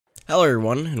Hello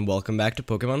everyone, and welcome back to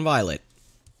Pokemon Violet.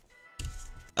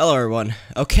 Hello everyone.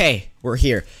 Okay, we're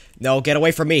here. No, get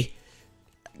away from me.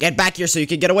 Get back here so you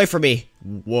can get away from me.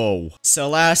 Whoa. So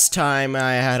last time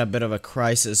I had a bit of a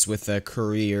crisis with a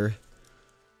courier.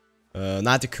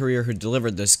 Not the courier who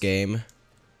delivered this game,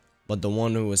 but the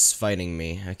one who was fighting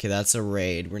me. Okay, that's a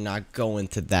raid. We're not going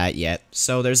to that yet.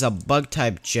 So there's a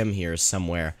bug-type gym here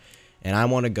somewhere, and I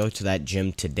want to go to that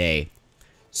gym today.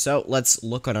 So let's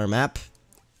look on our map.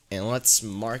 And let's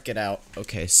mark it out.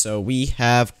 Okay, so we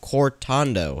have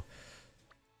Cortondo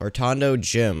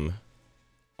Gym.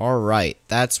 Alright,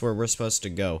 that's where we're supposed to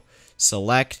go.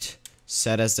 Select,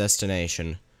 set as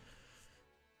destination.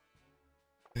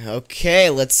 Okay,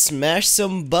 let's smash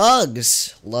some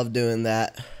bugs. Love doing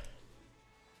that.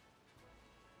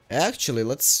 Actually,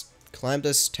 let's climb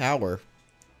this tower.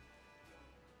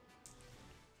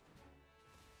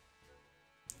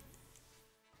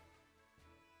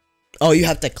 Oh, you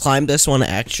have to climb this one,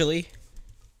 actually?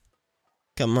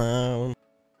 Come on.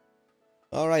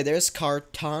 Alright, there's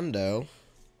Cortondo.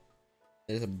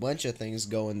 There's a bunch of things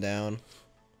going down.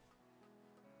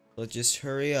 Let's just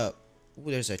hurry up. Ooh,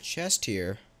 there's a chest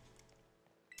here.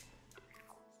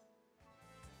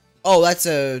 Oh, that's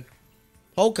a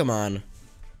Pokemon.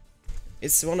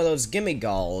 It's one of those gimme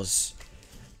galls.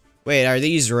 Wait, are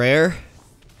these rare?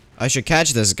 I should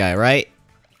catch this guy, right?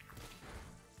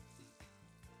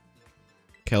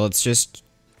 Okay, let's just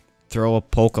throw a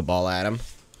Pokeball at him.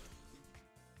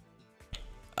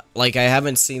 Like, I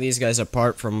haven't seen these guys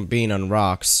apart from being on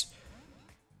rocks.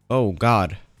 Oh,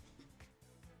 God.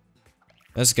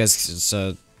 This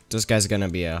guy's gonna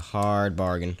be a hard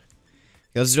bargain.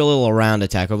 Let's do a little round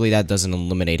attack. Hopefully that doesn't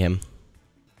eliminate him.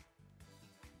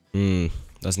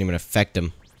 Doesn't even affect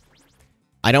him.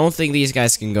 I don't think these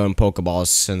guys can go in Pokeballs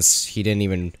since he didn't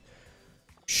even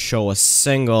show a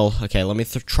single... Okay, let me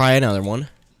try another one.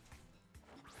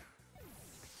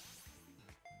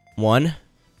 One.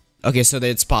 Okay, so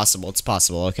it's possible. It's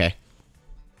possible. Okay.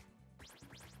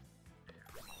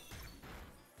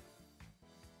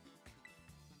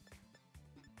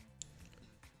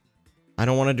 I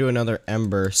don't want to do another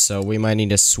Ember, so we might need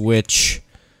to switch.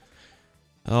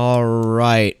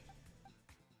 Alright.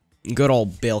 Good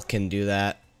old Bill can do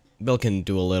that. Bill can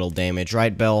do a little damage.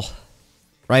 Right, Bill?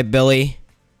 Right, Billy?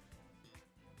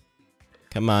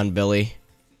 Come on, Billy.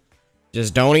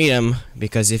 Just don't eat him,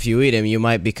 because if you eat him, you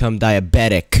might become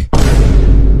diabetic.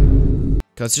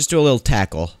 Let's just do a little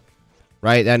tackle.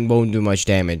 Right? That won't do much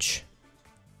damage.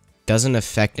 Doesn't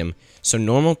affect him. So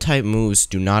normal type moves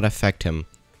do not affect him.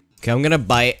 Okay, I'm gonna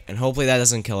bite, and hopefully that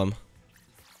doesn't kill him.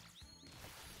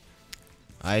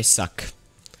 I suck.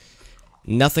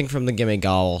 Nothing from the Gimme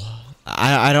Gall.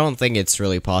 I don't think it's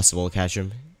really possible to catch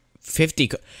him.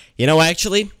 50 You know,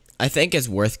 actually, I think it's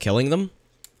worth killing them.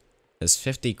 There's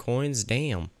 50 coins?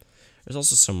 Damn. There's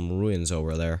also some ruins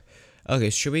over there.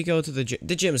 Okay, should we go to the gym?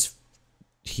 The gym's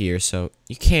here, so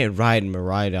you can't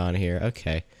ride on here.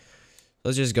 Okay.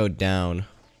 Let's just go down.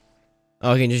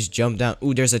 Oh, I can just jump down.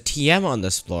 Ooh, there's a TM on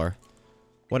this floor.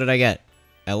 What did I get?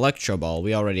 Electro Ball.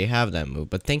 We already have that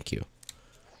move, but thank you.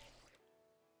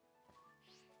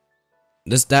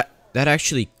 That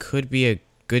actually could be a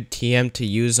good TM to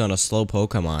use on a slow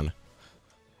Pokemon.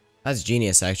 That's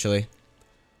genius, actually.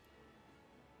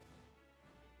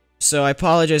 So I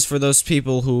apologize for those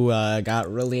people who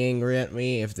got really angry at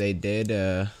me if they did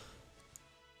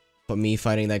put me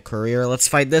fighting that courier. Let's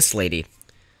fight this lady.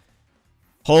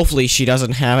 Hopefully she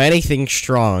doesn't have anything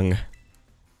strong.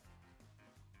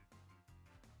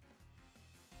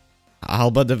 How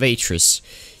about the waitress?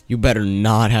 You better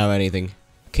not have anything.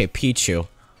 Okay, Pichu.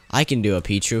 I can do a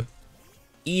Pichu.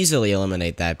 Easily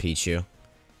eliminate that Pichu.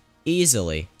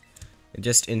 Easily. And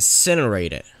just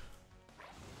incinerate it.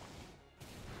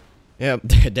 Yep,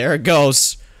 there it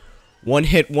goes. One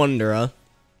hit wonder, huh?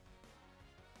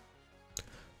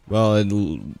 Well,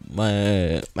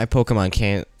 my Pokemon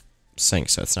can't sing,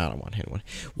 so it's not a one hit one.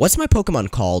 What's my Pokemon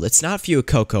called? It's not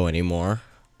Fuecoco anymore.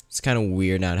 It's kind of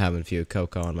weird not having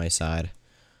Fuecoco on my side.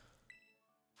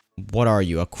 What are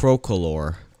you? A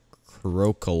Crocolore.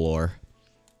 Crocolore.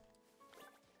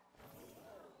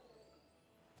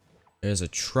 There's a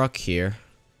truck here.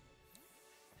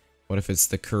 What if it's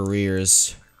the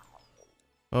couriers?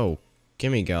 Oh,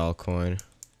 Gimme Gall coin.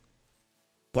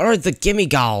 What are the Gimme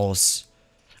Galls?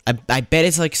 I bet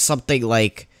it's like something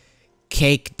like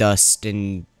cake dust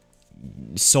and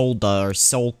solda or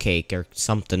soul cake or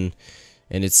something.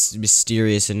 And it's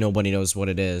mysterious and nobody knows what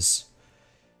it is.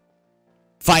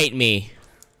 Fight me!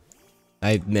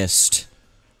 I missed.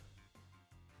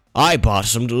 I bought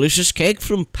some delicious cake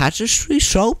from Patisserie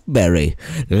Soapberry.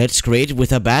 Let's create it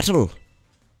with a battle.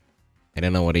 I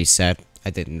don't know what he said. I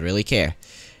didn't really care.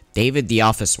 David the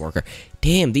office worker.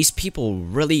 Damn, these people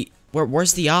really...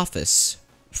 Where's the office?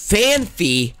 Fan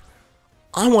fee?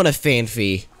 I want a fan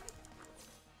fee.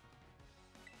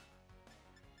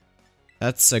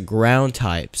 That's a ground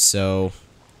type, so...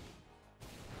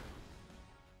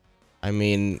 I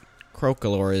mean,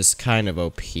 Crocolore is kind of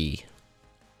OP.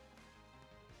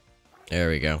 There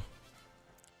we go.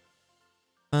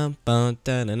 I love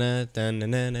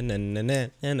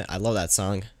that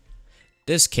song.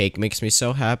 This cake makes me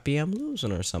so happy I'm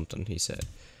losing or something, he said.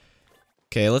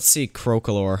 Okay, let's see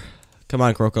Crocolore. Come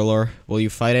on, Crocolore. Will you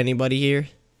fight anybody here?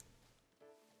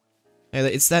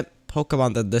 Hey, it's that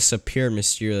Pokemon that disappeared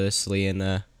mysteriously in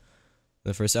the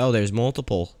first... Oh, there's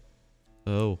multiple.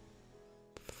 Oh.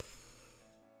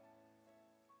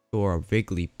 Or a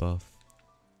Wigglypuff.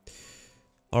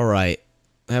 Alright.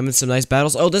 Having some nice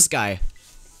battles. Oh, this guy.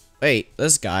 Wait,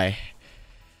 this guy.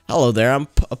 Hello there, I'm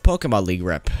a Pokemon League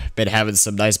rep. Been having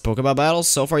some nice Pokemon battles.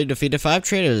 So far, you defeated 5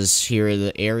 trainers here in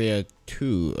the Area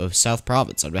 2 of South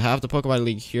Province. On behalf of the Pokemon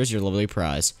League, here's your lovely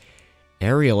prize.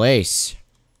 Aerial Ace.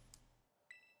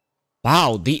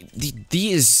 Wow,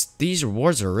 these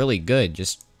rewards are really good.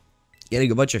 Just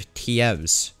getting a bunch of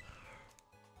TMs.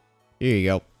 Here you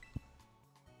go.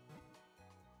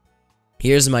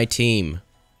 Here's my team.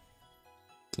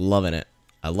 Loving it.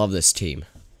 I love this team.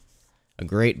 A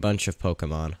great bunch of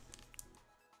Pokemon.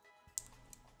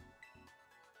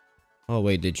 Oh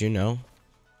wait, did you know?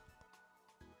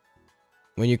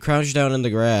 When you crouch down in the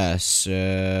grass,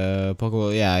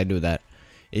 Pokemon, yeah, I do that.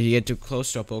 If you get too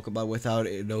close to a Pokemon without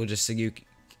it noticing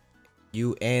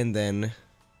you and then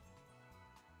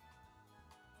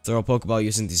throw a Pokeball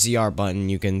using the ZR button,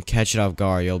 you can catch it off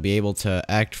guard. You'll be able to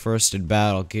act first in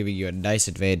battle, giving you a nice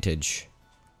advantage.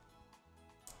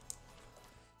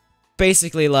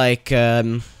 Basically like,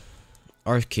 Arceus.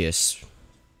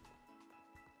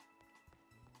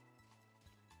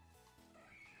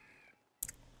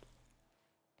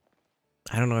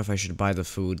 I don't know if I should buy the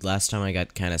food. Last time I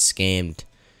got kind of scammed.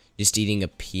 Just eating a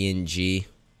PNG.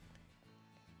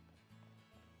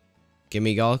 Give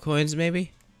me Gall coins,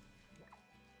 maybe?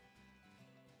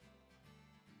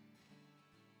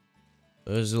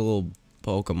 There's a little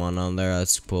Pokemon on there.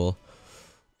 That's cool.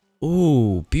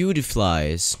 Ooh,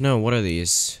 Beautyflies. No, what are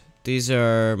these? These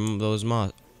are those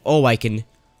moths. Oh, I can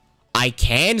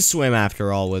swim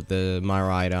after all with my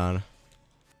Rhydon.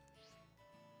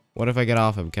 What if I get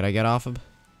off him? Can I get off him?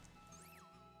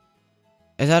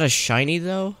 Is that a shiny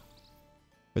though?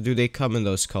 Or do they come in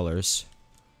those colors?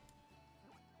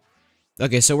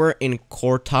 Okay, so we're in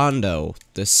Cortondo,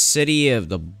 the city of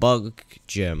the Bug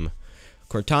Gym.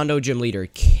 Cortondo Gym leader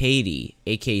Katie,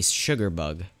 aka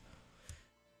Sugarbug.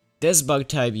 This bug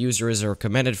type user is a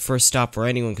recommended first stop for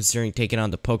anyone considering taking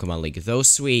on the Pokemon League. Though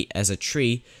sweet as a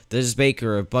tree, this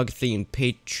baker of bug-themed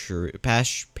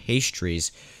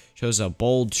pastries shows a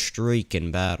bold streak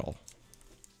in battle.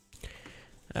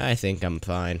 I think I'm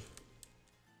fine.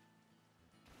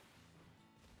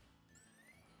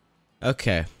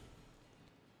 Okay.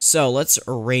 So, let's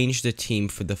arrange the team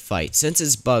for the fight. Since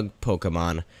it's bug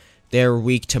Pokemon, they're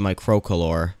weak to my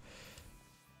Crocolore.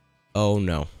 Oh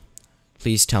no.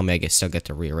 Please tell me I still get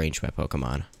to rearrange my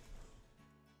Pokemon.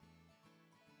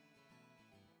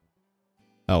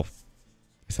 Oh.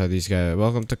 I thought these guys...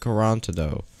 Welcome to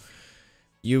Cortondo.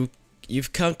 You've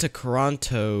come to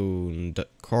Cortondo,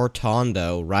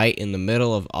 right in the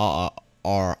middle of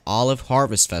our Olive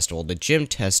Harvest Festival. The gym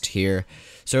test here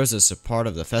serves as a part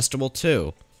of the festival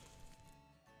too.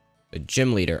 The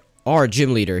gym leader, our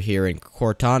gym leader here in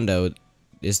Cortondo,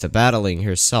 is the battling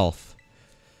herself.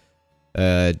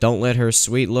 Don't let her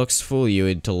sweet looks fool you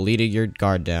into leading your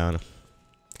guard down.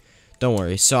 Don't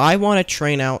worry. So I want to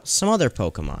train out some other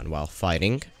Pokemon while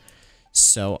fighting.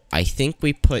 So I think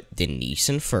we put Denise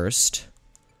in first.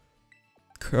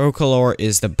 Crocolore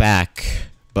is the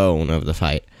backbone of the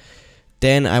fight.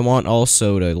 Then I want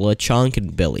also the Lechonk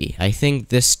and Billy. I think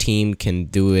this team can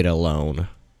do it alone.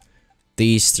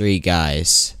 These 3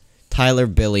 guys. Tyler,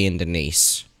 Billy, and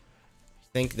Denise. I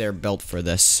think they're built for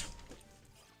this.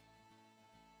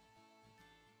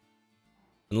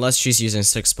 Unless she's using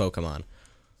 6 Pokemon.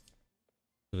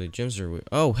 The gyms are weird.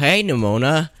 Oh, hey,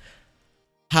 Nimona.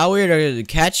 How weird to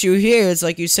catch you here. It's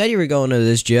like you said you were going to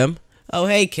this gym. Oh,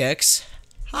 hey, Kix.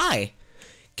 Hi.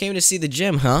 Came to see the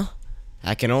gym, huh?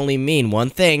 That can only mean one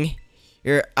thing.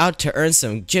 You're out to earn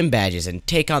some gym badges and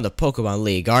take on the Pokemon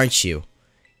League, aren't you?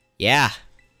 Yeah.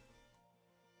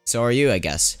 So are you, I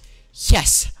guess.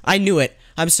 Yes, I knew it.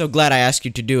 I'm so glad I asked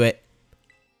you to do it.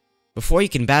 Before you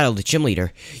can battle the gym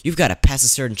leader, you've got to pass a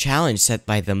certain challenge set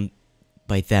by them.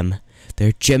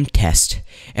 Their gym test.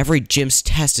 Every gym's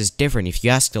test is different. If you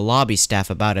ask the lobby staff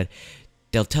about it,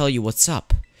 they'll tell you what's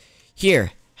up.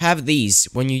 Here, have these.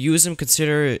 When you use them,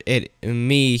 consider it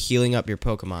me healing up your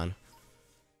Pokemon.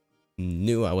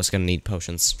 Knew I was gonna need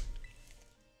potions.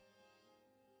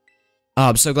 Oh,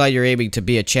 I'm so glad you're aiming to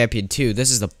be a champion too.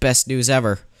 This is the best news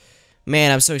ever.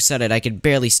 Man, I'm so excited I can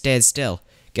barely stand still.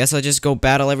 Guess I'll just go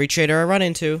battle every trainer I run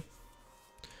into.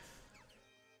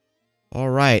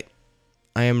 Alright.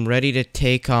 I am ready to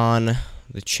take on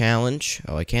the challenge.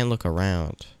 Oh, I can't look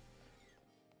around.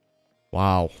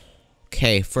 Wow.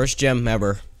 Okay, first gym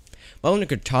ever. Welcome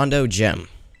to Cortondo Gym.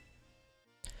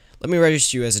 Let me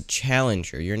register you as a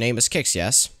challenger. Your name is Kix,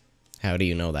 yes? How do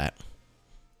you know that?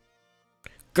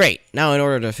 Great. Now in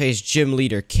order to face gym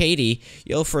leader Katie,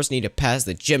 you'll first need to pass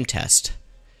the gym test.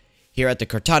 Here at the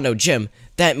Cortondo Gym,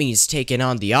 that means taking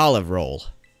on the olive roll.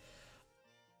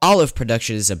 Olive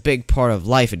production is a big part of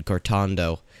life in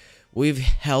Cortondo. We've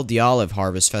held the Olive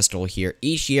Harvest Festival here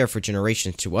each year for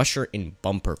generations to usher in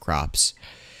bumper crops.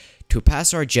 To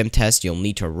pass our gym test, you'll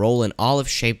need to roll an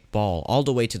olive-shaped ball all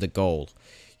the way to the goal.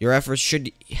 Your efforts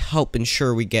should help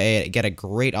ensure we get a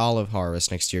great olive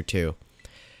harvest next year too.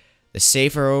 The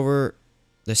staffer over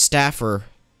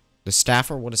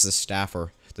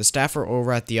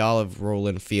at the olive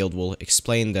rolling field will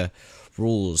explain the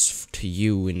rules to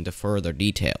you in the further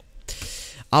detail.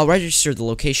 I'll register the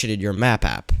location in your map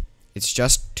app. It's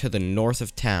just to the north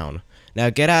of town. Now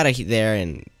get out of there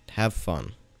and have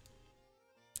fun.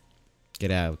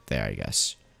 Get out there, I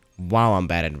guess. Wow, I'm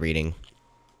bad at reading.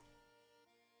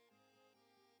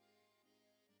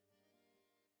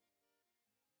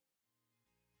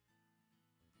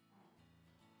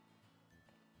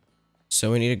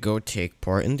 So we need to go take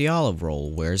part in the olive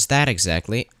roll. Where's that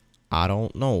exactly? I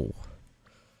don't know.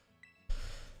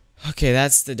 Okay,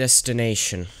 that's the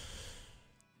destination.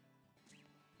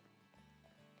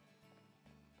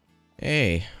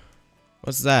 Hey,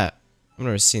 what's that? I've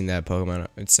never seen that Pokemon.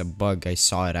 It's a bug. I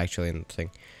saw it actually in the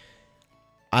thing.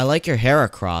 I like your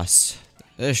Heracross.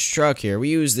 This truck here. We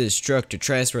use this truck to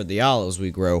transfer the olives we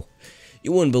grow.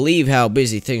 You wouldn't believe how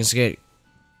busy things get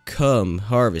come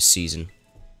harvest season.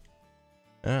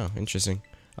 Oh, interesting.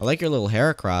 I like your little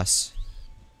Heracross.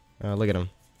 Oh, look at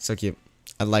him. So cute.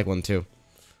 I'd like one too.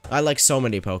 I like so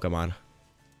many Pokemon.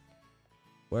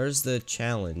 Where's the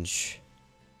challenge?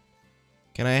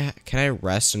 Can I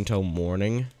rest until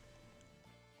morning?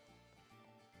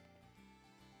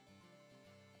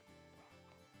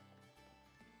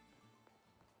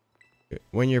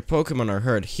 When your Pokemon are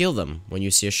hurt, heal them. When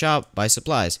you see a shop, buy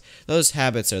supplies. Those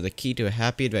habits are the key to a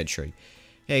happy adventuring.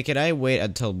 Hey, can I wait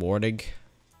until morning?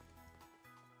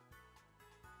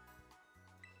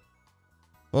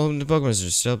 Well, the Pokemon are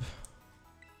still...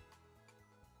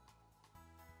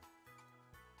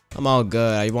 I'm all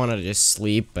good. I wanted to just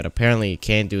sleep, but apparently you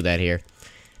can't do that here.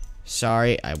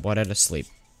 Sorry, I wanted to sleep.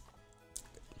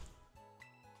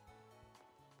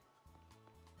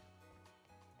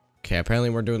 Okay, apparently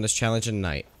we're doing this challenge at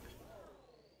night.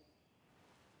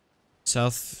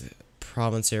 South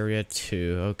Province Area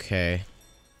 2, okay.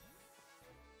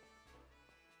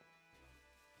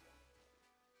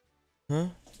 Huh?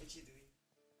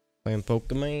 Playing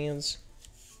Pokemons?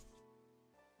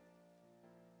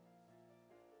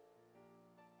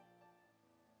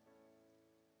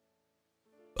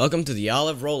 Welcome to the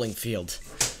olive rolling field.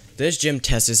 This gym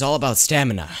test is all about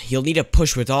stamina. You'll need to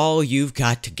push with all you've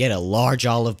got to get a large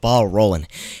olive ball rolling,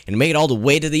 and make it all the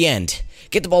way to the end.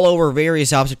 Get the ball over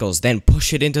various obstacles, then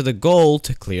push it into the goal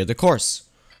to clear the course.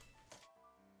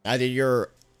 Now that you're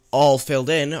all filled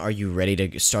in, are you ready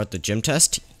to start the gym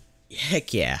test?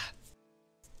 Heck yeah.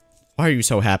 Why are you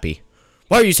so happy?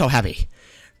 Why are you so happy?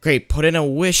 Great, put in a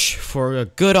wish for a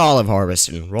good olive harvest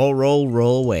and roll, roll,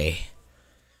 roll away.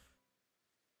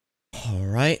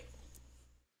 Alright.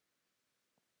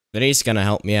 Denise is gonna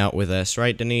help me out with this,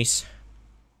 right, Denise?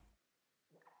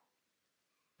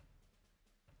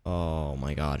 Oh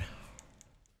my god.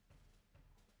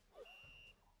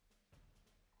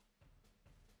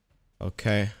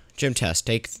 Okay. Gym test.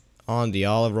 Take on the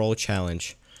olive roll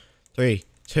challenge. 3,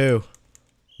 2,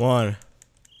 1,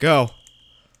 go.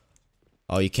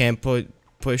 Oh, you can't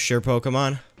push your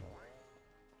Pokemon?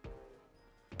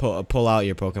 Pull out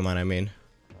your Pokemon, I mean.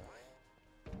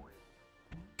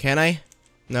 Can I?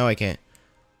 No, I can't.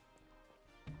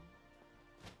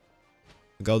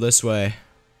 Go this way.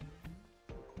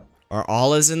 Are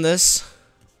olives in this?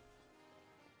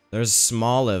 There's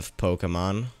Smoliv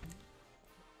Pokemon.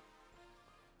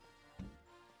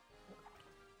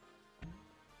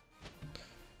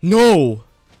 No!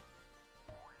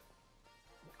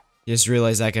 Just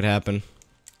realized that could happen.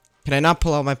 Can I not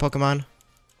pull out my Pokemon?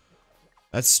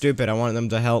 That's stupid. I want them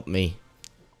to help me.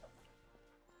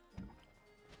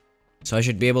 So I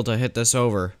should be able to hit this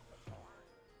over.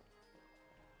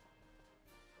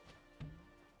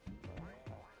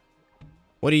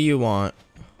 What do you want?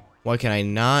 Why can I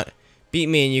not? Beat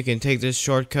me and you can take this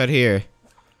shortcut here.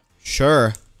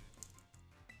 Sure.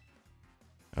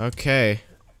 Okay.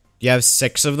 You have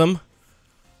 6 of them?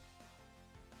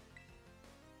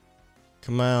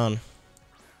 Come on.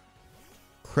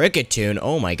 Cricket tune?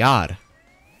 Oh my god.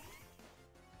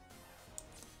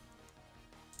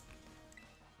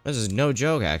 This is no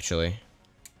joke, actually.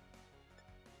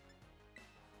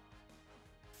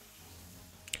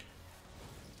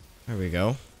 There we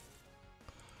go.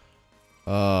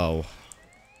 Oh.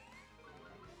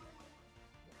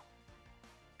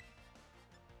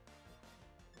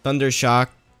 Thunder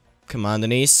shock. Come on,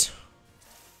 Denise.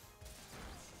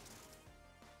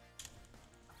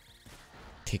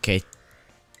 Okay.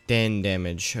 10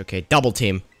 damage. Okay, double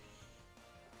team.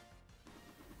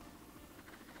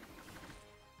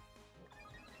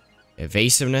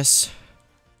 Evasiveness.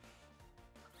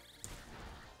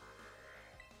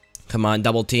 Come on,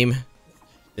 double team.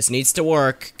 This needs to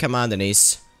work. Come on,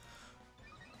 Denise.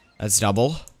 That's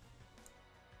double.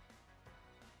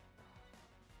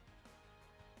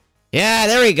 Yeah,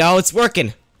 there we go. It's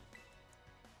working.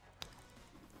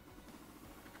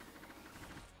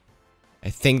 I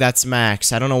think that's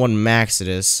max. I don't know what max it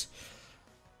is.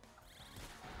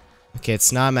 Okay,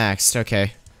 it's not maxed.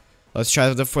 Okay. Let's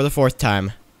try for the 4th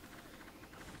time.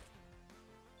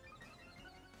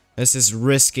 This is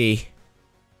risky.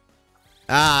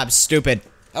 Ah, I'm stupid.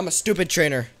 I'm a stupid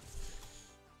trainer.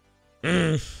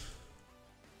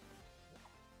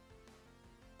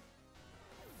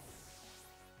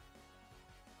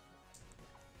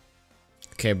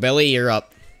 Okay, Billy, you're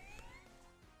up.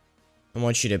 I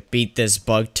want you to beat this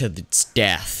bug to its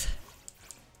death.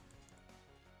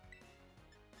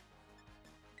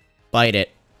 Bite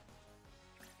it.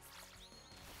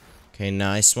 Okay,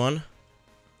 nice one.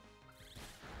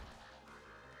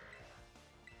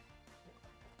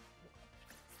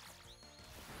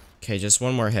 Okay, just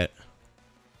one more hit.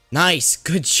 Nice!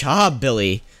 Good job,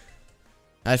 Billy!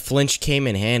 That flinch came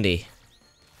in handy.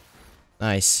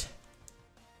 Nice.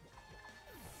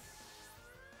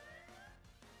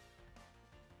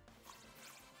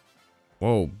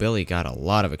 Whoa, Billy got a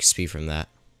lot of XP from that.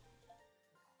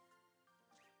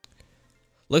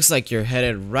 Looks like you're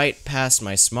headed right past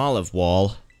my Smoliv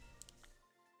wall.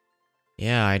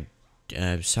 Yeah,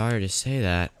 I'm sorry to say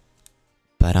that,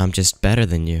 but I'm just better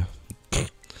than you.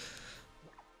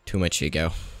 Too much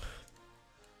ego.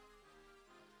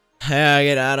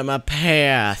 Get out of my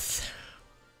path.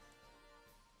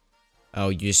 Oh,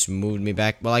 you just moved me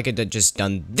back? Well, I could have just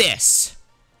done this.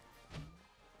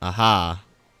 Aha.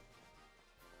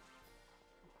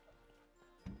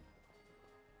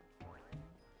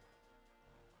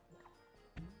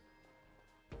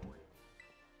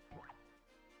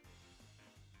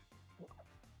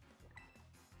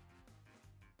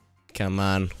 Come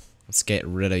on. Let's get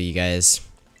rid of you guys.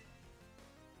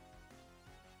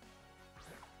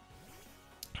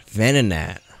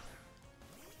 Venonat.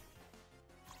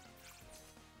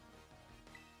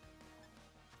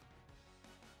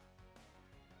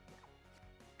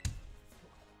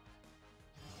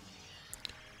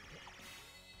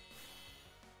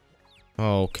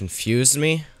 Oh, confused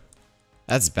me?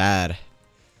 That's bad.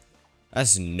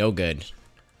 That's no good.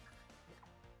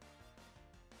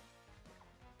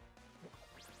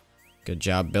 Good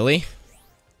job, Billy.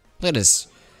 Look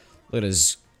at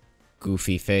his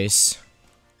goofy face.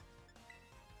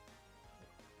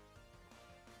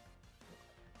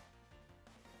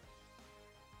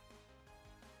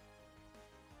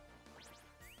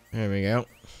 There we go.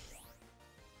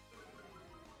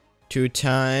 2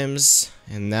 times,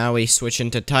 and now we switch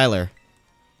into Tyler.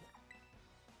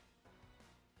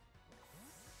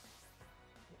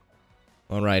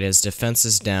 Alright, his defense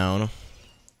is down.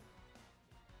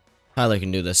 Tyler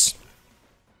can do this.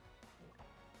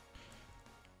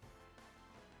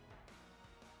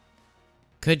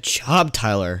 Good job,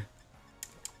 Tyler.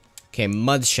 Okay,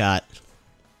 mud shot.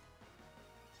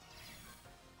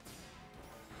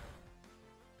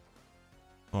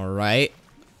 Alright.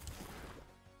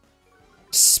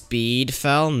 Speed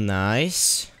fell,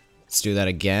 nice. Let's do that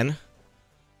again.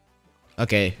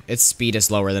 Okay, its speed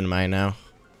is lower than mine now.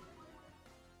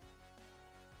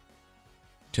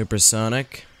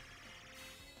 Supersonic.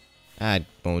 That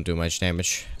won't do much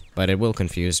damage, but it will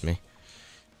confuse me.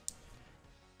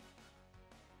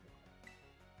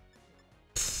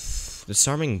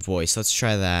 Disarming voice, let's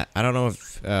try that. I don't know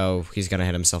if... Oh, he's gonna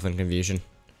hit himself in confusion.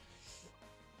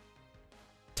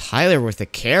 Tyler with a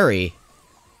carry.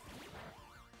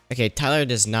 Okay, Tyler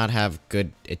does not have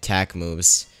good attack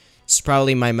moves. It's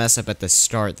probably my mess up at the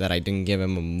start that I didn't give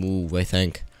him a move, I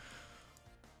think.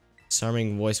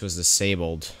 Disarming voice was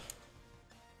disabled.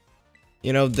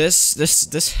 You know, this,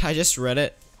 I just read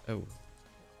it. Oh.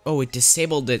 Oh, it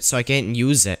disabled it, so I can't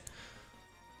use it.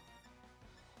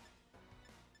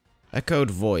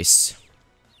 Echoed voice.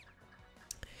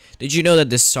 Did you know that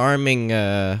disarming,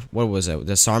 what was it?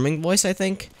 Disarming voice, I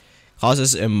think?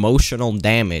 Causes emotional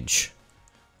damage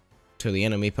to the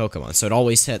enemy Pokemon, so it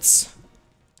always hits.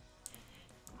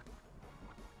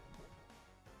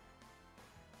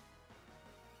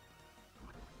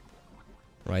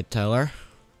 Right, Tyler?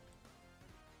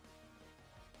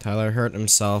 Tyler hurt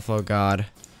himself, oh god.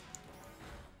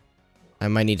 I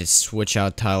might need to switch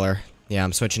out Tyler. Yeah,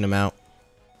 I'm switching him out.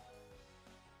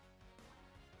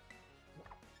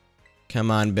 Come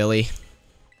on, Billy.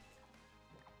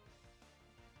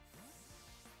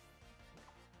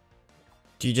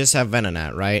 Do you just have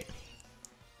Venonat, right?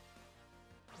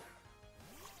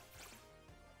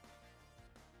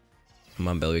 Come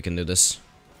on, Billy, we can do this.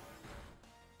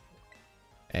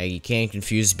 Hey, you can't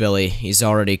confuse Billy. He's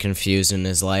already confused in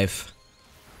his life.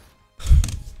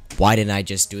 Why didn't I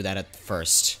just do that at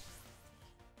first?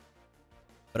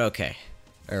 But okay.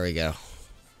 There we go.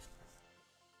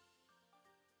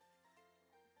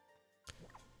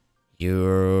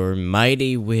 Your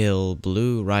mighty will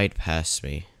blew right past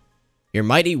me. Your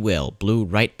mighty will blew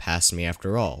right past me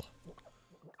after all.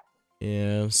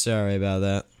 Yeah, I'm sorry about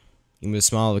that. Even the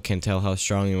small can tell how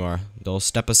strong you are. They'll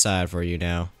step aside for you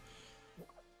now.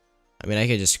 I mean, I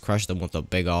could just crush them with a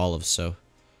big olive, so...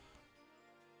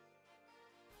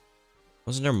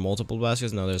 Wasn't there multiple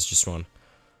baskets? No, there's just one.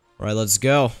 Alright, let's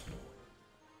go.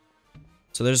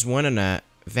 So there's Venonat.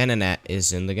 Venonat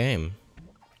is in the game.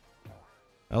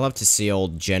 I love to see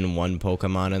old Gen 1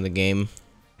 Pokemon in the game.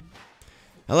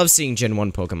 I love seeing Gen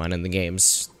 1 Pokemon in the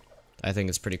games. I think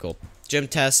it's pretty cool. Gym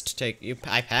test, take you.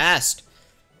 I passed!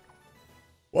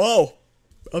 Whoa!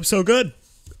 I'm so good!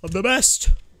 I'm the best!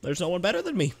 There's no one better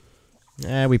than me.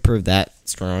 We proved that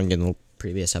strong in the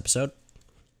previous episode.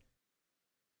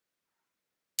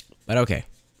 But okay.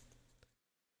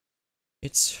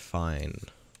 It's fine.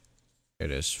 It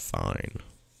is fine.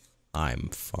 I'm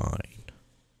fine.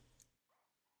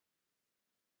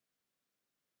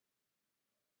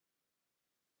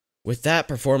 With that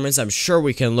performance, I'm sure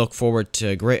we can look forward to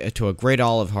a great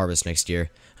olive harvest next year.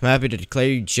 I'm happy to declare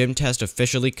your gym test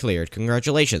officially cleared.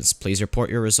 Congratulations. Please report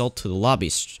your result to the lobby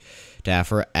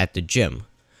staffer at the gym.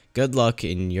 Good luck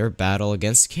in your battle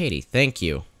against Katie. Thank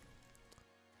you.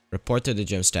 Report to the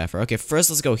gym staffer. Okay,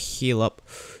 first let's go heal up.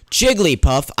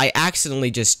 Jigglypuff! I accidentally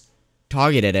just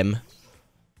targeted him.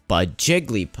 But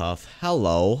Jigglypuff,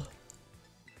 hello.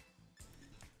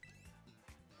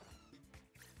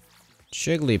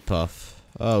 Jigglypuff.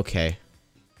 Okay.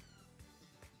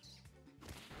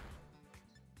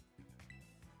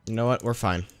 You know what? We're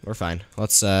fine. We're fine.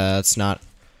 Let's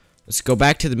go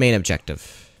back to the main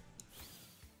objective.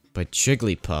 But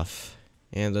Jigglypuff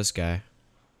and this guy.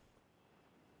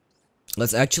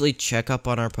 Let's actually check up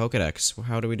on our Pokedex.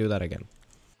 How do we do that again?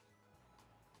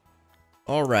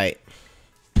 Alright.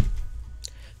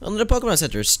 Well, the Pokemon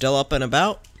Center is still up and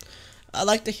about. I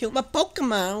like to heal my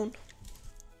Pokemon.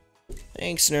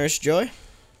 Thanks, Nurse Joy.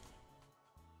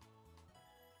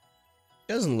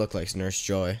 Doesn't look like Nurse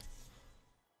Joy.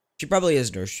 She probably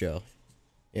is Nurse Joy.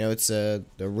 You know, it's the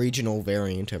regional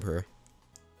variant of her.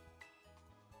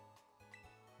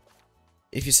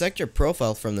 If you select your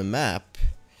profile from the map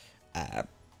app,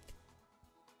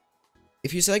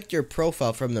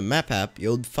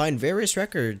 you'll find various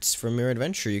records from your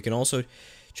adventure. You can also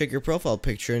check your profile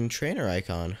picture and trainer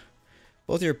icon.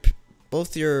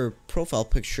 Both your profile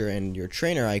picture and your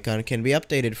trainer icon can be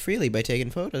updated freely by taking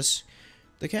photos.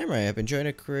 The camera app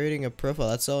and creating a profile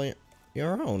that's all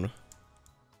your own.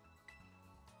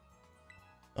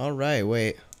 Alright,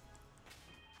 wait.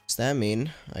 Does that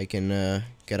mean I can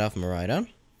get off my ride-on?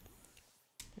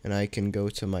 And I can go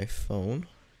to my phone.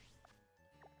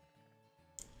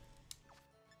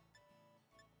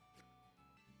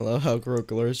 I love how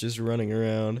Crocolore is just running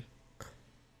around.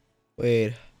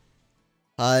 Wait.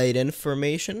 Hide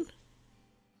information?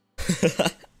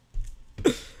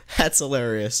 That's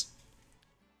hilarious.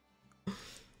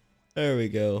 There we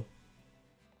go.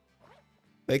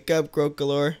 Wake up,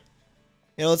 Crocolore.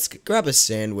 You know, let's grab a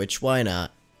sandwich. Why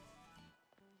not?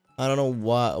 I don't know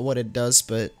what it does,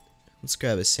 but let's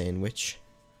grab a sandwich.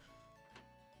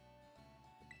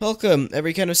 Welcome,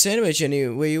 every kind of sandwich, any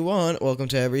way you want. Welcome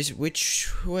to every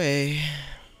which way.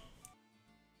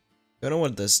 I don't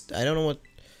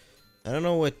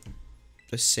know what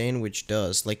the sandwich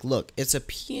does. Like, look, it's a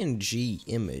PNG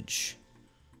image.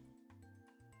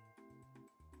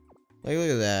 Like, look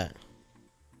at that.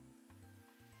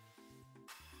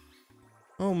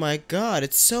 Oh my god,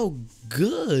 it's so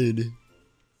good.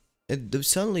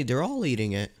 Suddenly, they're all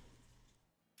eating it.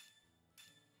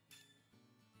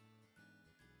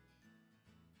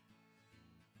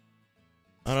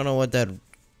 I don't know what that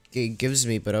gives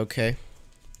me, but okay.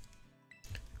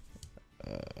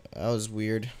 That was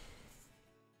weird.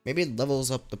 Maybe it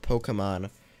levels up the Pokemon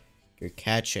you're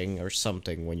catching or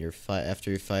something when you're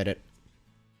after you fight it.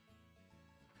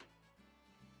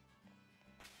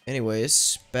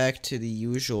 Anyways, back to the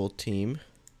usual team.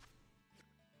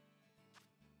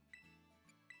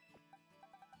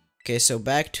 Okay, so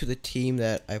back to the team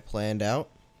that I planned out.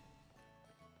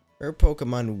 Her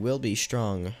Pokemon will be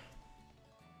strong.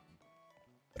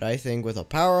 But I think with the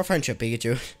power of friendship,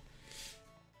 Pikachu,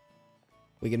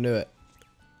 we can do it.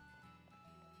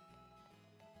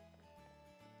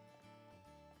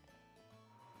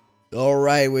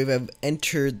 Alright, we have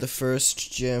entered the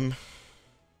first gym.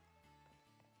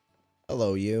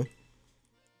 Hello, you.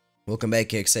 Welcome back,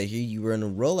 Kix. I hear you were in a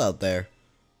rollout there.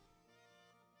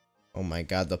 Oh my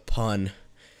god, the pun.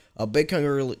 A big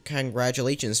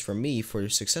congratulations from me for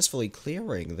successfully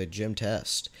clearing the gym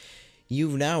test.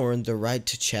 You've now earned the right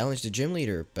to challenge the gym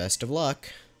leader. Best of luck.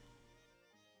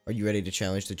 Are you ready to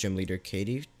challenge the gym leader,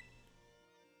 Katie?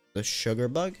 The sugar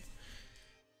bug?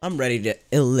 I'm ready to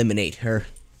eliminate her.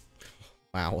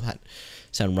 Wow, that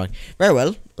sounded wrong. Very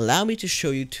well, allow me to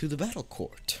show you to the battle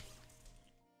court.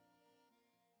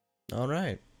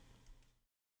 Alright.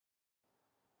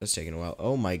 That's taking a while.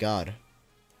 Oh my god.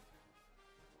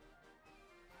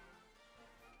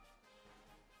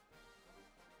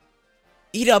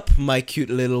 Eat up, my cute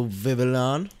little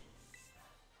Vivillon.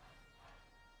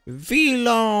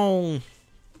 Villon!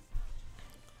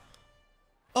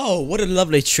 Oh, what a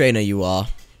lovely trainer you are.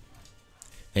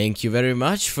 Thank you very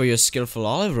much for your skillful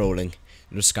olive rolling.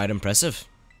 It was quite impressive.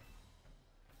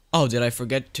 Oh, did I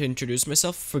forget to introduce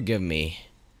myself? Forgive me.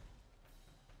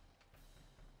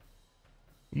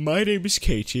 My name is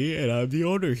Katie, and I'm the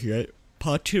owner here at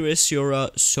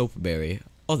Patirisura Soapberry.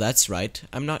 Oh, that's right.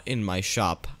 I'm not in my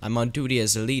shop. I'm on duty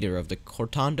as a leader of the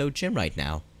Cortondo Gym right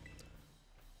now.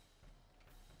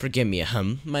 Forgive me,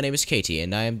 my name is Katie,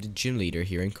 and I am the gym leader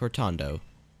here in Cortondo.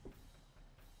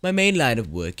 My main line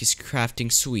of work is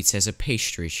crafting sweets as a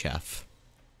pastry chef.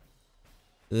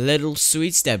 Little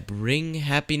sweets that bring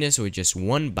happiness with just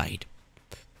one bite.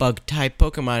 Bug-type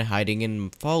Pokemon hiding in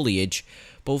foliage.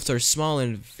 Both are small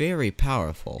and very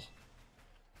powerful.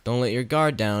 Don't let your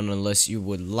guard down unless you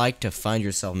would like to find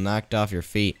yourself knocked off your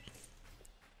feet.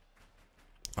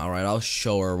 Alright, I'll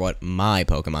show her what my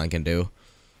Pokemon can do.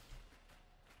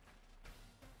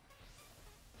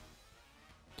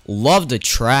 Love the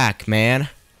track, man.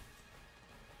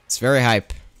 It's very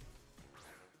hype.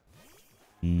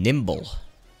 Nimble.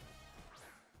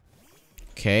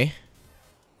 Okay.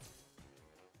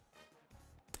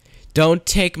 Don't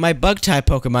take my bug-type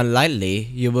Pokemon lightly.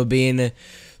 You will be in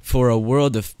for a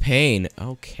world of pain.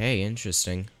 Okay,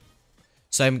 interesting.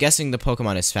 So I'm guessing the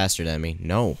Pokemon is faster than me.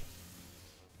 No.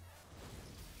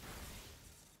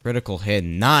 Critical hit.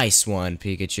 Nice one,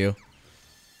 Pikachu.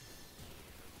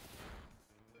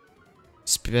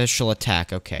 Special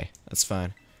attack. Okay, that's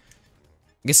fine.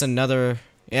 I guess another...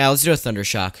 Yeah, let's do a Thunder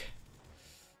Shock.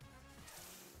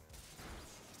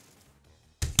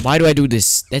 Why do I do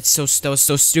this? That was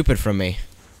so stupid from me.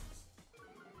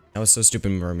 That was so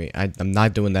stupid from me. I'm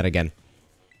not doing that again.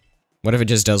 What if it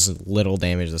just does little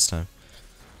damage this time?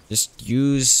 Just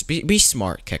use... Be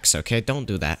smart, Kix, okay? Don't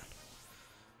do that.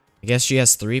 I guess she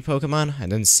has 3 Pokemon? I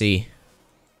didn't see.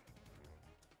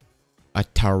 A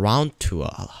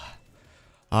Tarantula.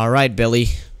 Alright, Billy.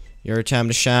 Your time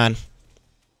to shine.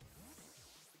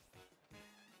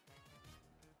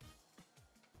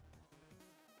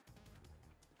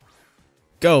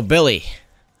 Go, Billy.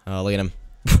 Oh, look at him.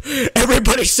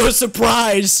 Everybody's so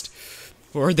surprised!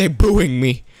 Or are they booing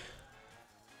me?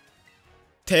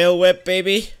 Tail whip,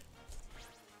 baby.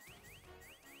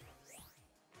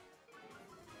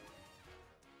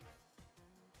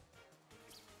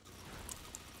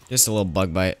 Just a little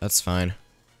bug bite, that's fine.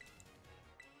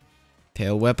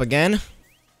 Tail whip again.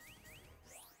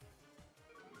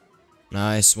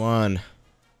 Nice one.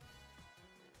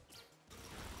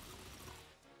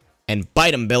 And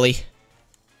bite him, Billy.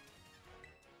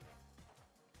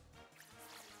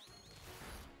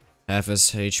 Half his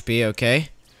HP, okay.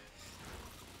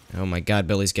 Oh my god,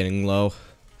 Billy's getting low.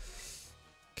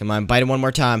 Come on, bite him one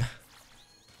more time.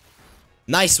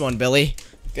 Nice one, Billy.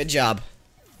 Good job.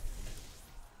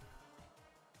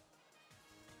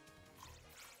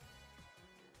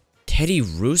 Teddy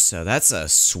Russa, that's a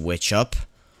switch up.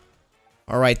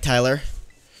 Alright, Tyler.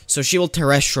 So she will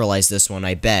terrestrialize this one,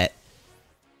 I bet.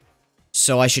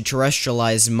 So I should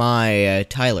terrestrialize my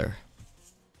Tyler.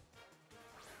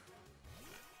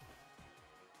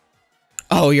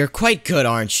 Oh, you're quite good,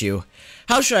 aren't you?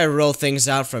 How should I roll things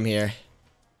out from here?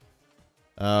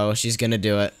 Oh, she's gonna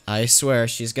do it. I swear,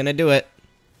 she's gonna do it.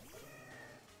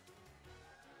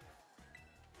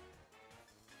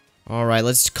 Alright,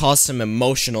 let's cause some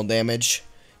emotional damage.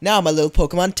 Now, my little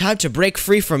Pokemon, time to break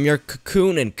free from your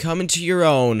cocoon and come into your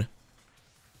own.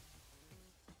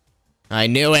 I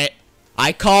knew it.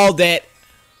 I called it.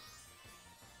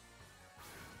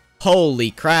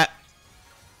 Holy crap.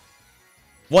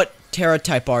 What Terra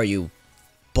type are you?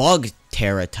 Bug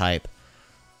Terra type.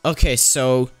 Okay,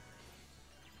 so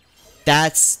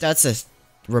that's a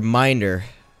reminder,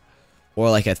 or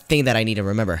like a thing that I need to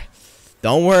remember.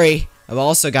 Don't worry, I've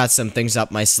also got some things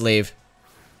up my sleeve.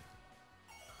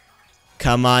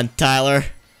 Come on, Tyler.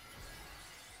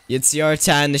 It's your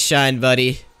time to shine,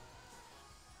 buddy.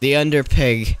 The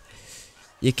Underpig.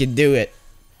 You can do it.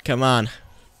 Come on.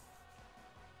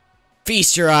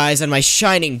 Feast your eyes on my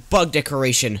shining bug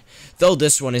decoration, though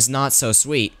this one is not so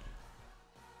sweet.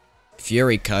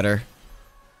 Fury Cutter.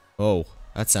 Oh,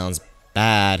 that sounds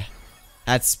bad.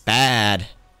 That's bad.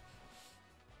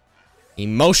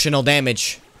 Emotional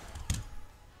damage.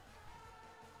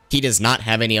 He does not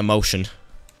have any emotion.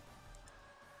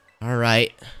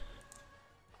 Alright.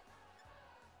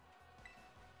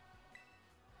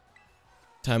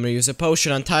 Time to use a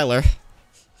potion on Tyler.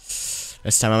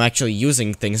 This time I'm actually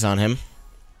using things on him.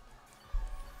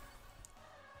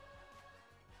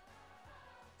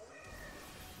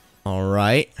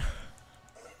 Alright.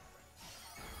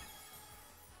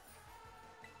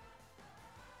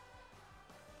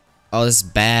 Oh, this is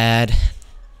bad.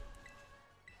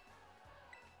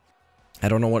 I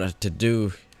don't know what to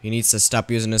do. He needs to stop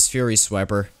using his Fury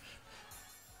Swiper.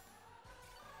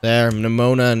 There,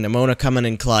 Nemona coming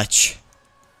in clutch.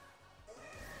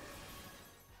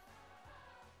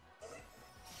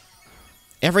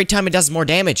 Every time it does more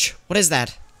damage. What is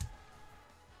that?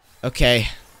 Okay.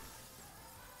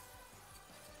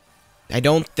 I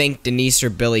don't think Denise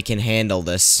or Billy can handle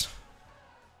this.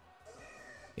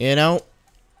 You know?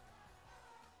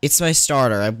 It's my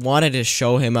starter. I wanted to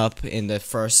show him up in the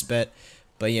first bit.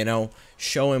 But, you know,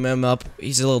 showing him up,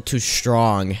 he's a little too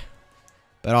strong.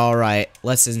 But alright,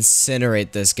 let's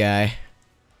incinerate this guy.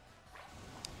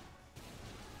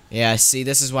 Yeah, see,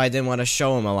 this is why I didn't want to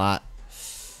show him a lot.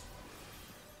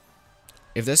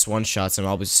 If this one-shots him,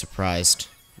 I'll be surprised.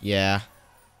 Yeah.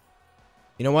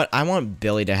 You know what? I want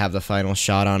Billy to have the final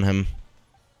shot on him.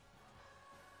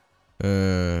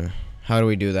 How do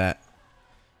we do that?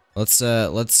 Let's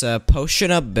potion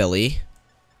up Billy.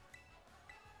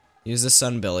 Use the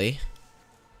Sun Billy.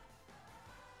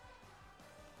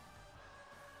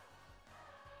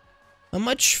 How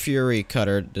much Fury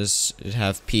Cutter does it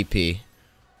have PP?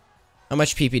 How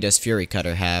much PP does Fury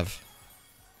Cutter have?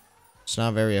 It's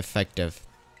not very effective.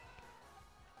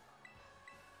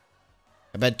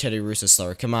 I bet Teddy Roos is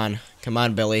slower. Come on. Come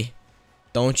on, Billy.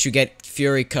 Don't you get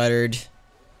Fury Cuttered.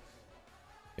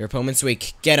 Your opponent's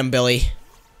weak. Get him, Billy.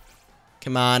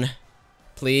 Come on.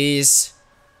 Please.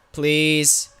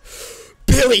 Please.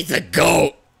 Billy the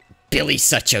GOAT! Billy's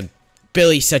such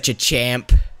a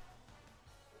champ.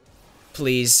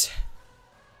 Please.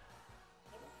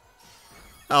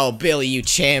 Oh, Billy, you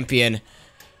champion.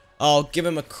 Oh, give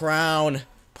him a crown.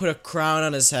 Put a crown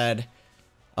on his head.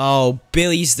 Oh,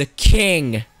 Billy's the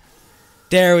king.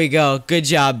 There we go. Good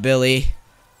job, Billy.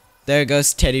 There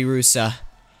goes Teddy Russa.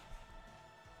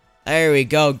 There we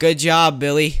go. Good job,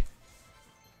 Billy.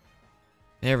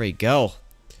 There we go.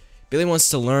 Billy wants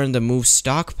to learn the move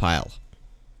Stockpile.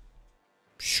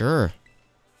 Sure.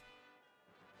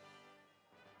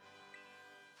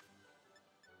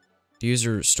 The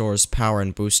user restores power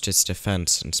and boosts its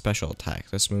defense and special attack.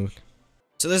 This move.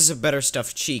 So this is a better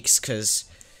stuffed Cheeks, because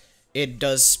it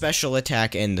does special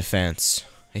attack and defense.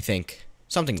 I think.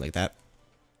 Something like that.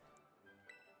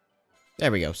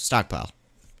 There we go. Stockpile.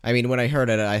 I mean, when I heard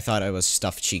it, I thought it was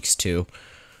stuffed Cheeks too.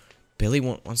 Billy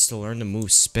wants to learn the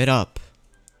move Spit Up.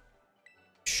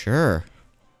 Sure.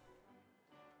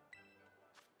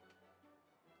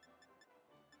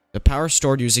 The power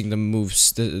stored using the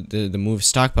moves, the move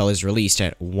Stockpile is released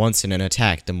at once in an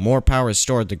attack. The more power is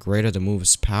stored, the greater the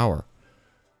move's power.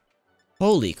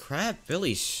 Holy crap,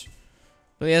 Billy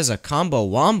has a combo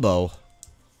wombo.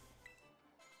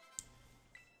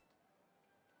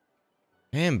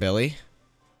 Damn, Billy.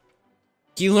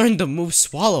 You learned the move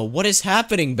Swallow. What is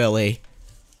happening, Billy?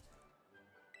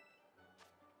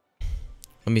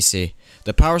 Let me see.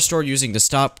 The power stored using the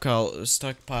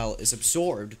stockpile is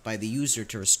absorbed by the user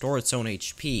to restore its own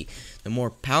HP. The more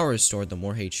power is stored, the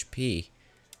more HP.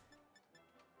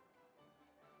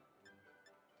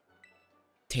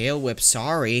 Tail whip,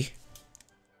 sorry.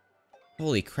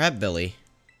 Holy crap, Billy.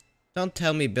 Don't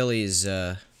tell me Billy's,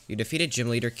 you defeated gym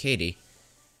leader Katie.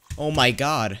 Oh my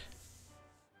god.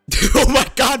 Oh my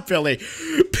god, Billy!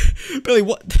 Billy,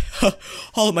 what?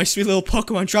 All of my sweet little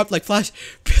Pokemon dropped like flies.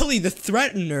 Billy, the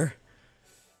threatener.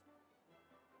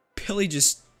 Billy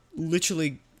just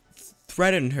literally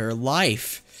threatened her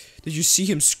life. Did you see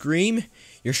him scream?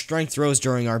 Your strength rose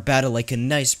during our battle like a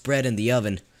nice bread in the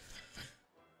oven.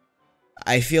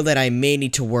 I feel that I may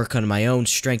need to work on my own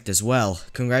strength as well.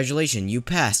 Congratulations, you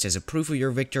passed. As a proof of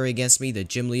your victory against me, the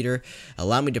gym leader,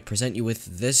 allow me to present you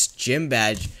with this gym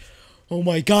badge. Oh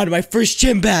my god, my first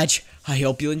gym badge! I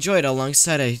hope you enjoy it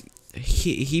alongside a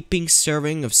heaping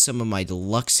serving of some of my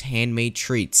deluxe handmade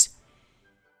treats.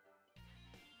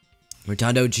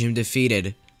 Cortondo Gym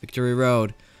defeated. Victory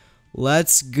Road.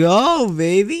 Let's go,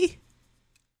 baby!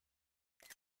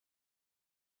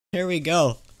 Here we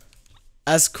go.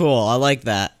 That's cool, I like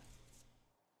that.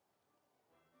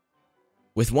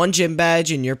 With one gym badge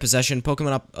in your possession,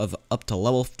 Pokemon up to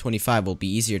level 25 will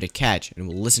be easier to catch and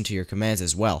will listen to your commands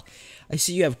as well. I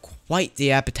see you have quite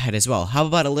the appetite as well. How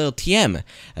about a little TM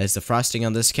as the frosting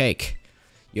on this cake?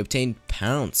 You obtained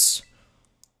Pounce.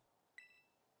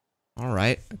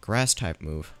 Alright, a grass type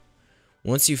move.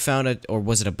 Once you found it, or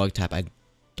was it a bug type? I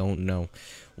don't know.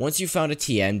 Once you found a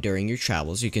TM during your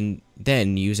travels, you can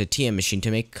then use a TM machine to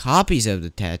make copies of the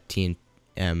TM.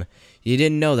 You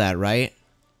didn't know that, right?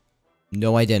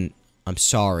 No, I didn't. I'm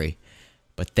sorry.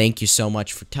 But thank you so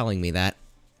much for telling me that.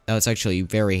 That was actually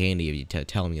very handy of you to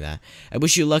tell me that. I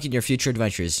wish you luck in your future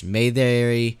adventures. May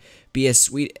they be as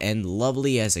sweet and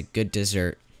lovely as a good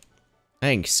dessert.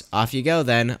 Thanks. Off you go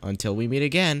then, until we meet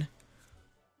again.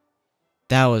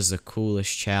 That was the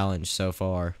coolest challenge so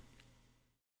far.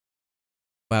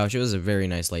 Wow, she was a very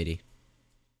nice lady.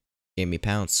 Gave me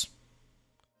Pounce.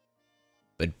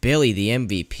 But Billy, the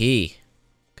MVP.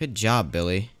 Good job,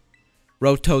 Billy.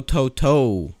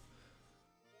 Rotototo.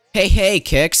 Hey,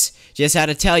 Kix. Just had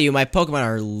to tell you, my Pokemon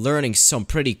are learning some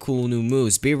pretty cool new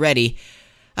moves. Be ready.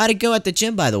 How'd it go at the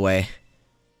gym, by the way?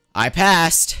 I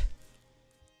passed.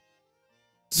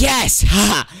 Yes!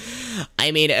 Ha!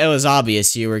 I mean, it was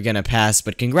obvious you were gonna pass,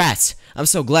 but congrats. I'm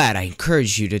so glad. I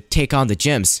encouraged you to take on the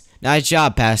gyms. Nice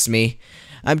job, past me.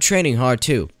 I'm training hard,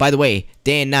 too. By the way,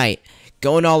 day and night.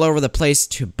 Going all over the place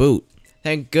to boot.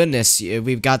 Thank goodness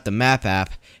we've got the map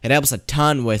app. It helps a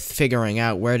ton with figuring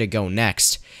out where to go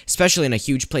next, especially in a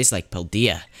huge place like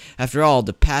Paldea. After all,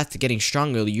 the path to getting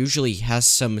stronger usually has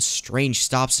some strange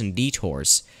stops and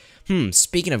detours.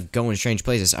 Speaking of going strange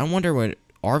places, I wonder what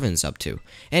Arven's up to.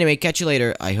 Anyway, catch you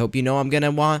later. I hope you know I'm gonna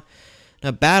want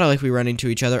a battle if we run into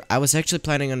each other. I was actually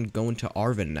planning on going to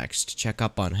Arven next to check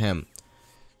up on him.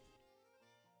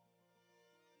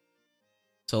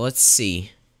 So let's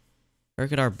see. Where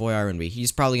could our boy Arven be?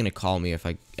 He's probably gonna call me if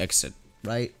I exit.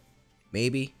 Right?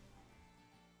 Maybe?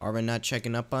 Arven not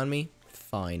checking up on me?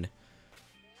 Fine.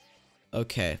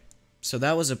 Okay. So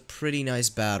that was a pretty nice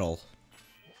battle.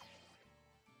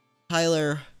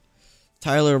 Tyler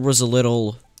was a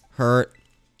little hurt.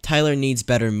 Tyler needs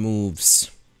better moves.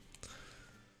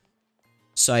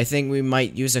 So I think we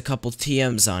might use a couple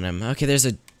TMs on him. Okay, there's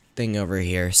a thing over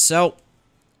here. So,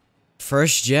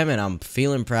 first gym and I'm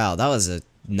feeling proud. That was a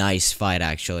nice fight,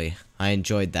 actually. I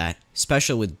enjoyed that,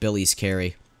 especially with Billy's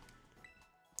carry.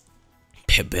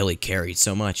 Billy carried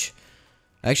so much.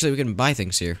 Actually, we can buy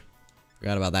things here.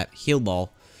 Forgot about that. Heal ball.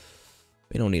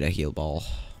 We don't need a heal ball.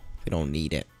 We don't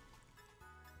need it.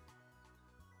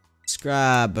 Let's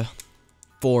grab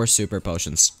 4 super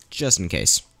potions, just in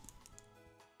case.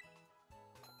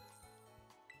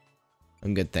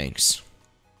 I'm good, thanks.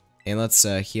 And let's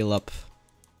heal up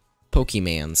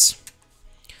Pokemans.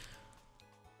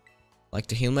 Like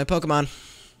to heal my Pokemon.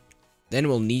 Then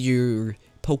we'll need your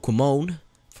Pokemon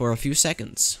for a few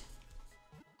seconds.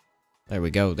 There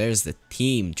we go. There's the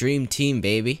team. Dream team,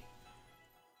 baby.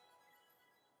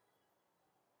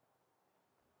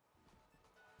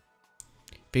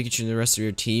 Pikachu and the rest of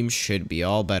your team should be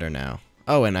all better now.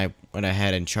 Oh, and I went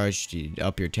ahead and charged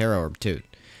up your Terra Orb, too.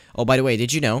 Oh, by the way,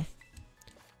 did you know?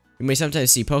 You may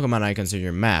sometimes see Pokemon icons on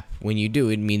your map. When you do,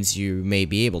 it means you may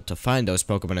be able to find those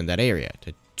Pokemon in that area.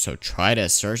 So try to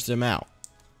search them out.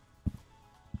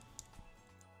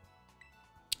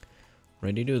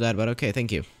 Ready to do that, but okay,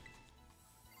 thank you.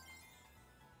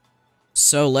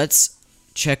 So let's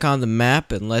check on the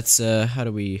map and let's, how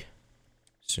do we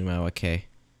zoom out? Okay.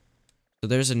 So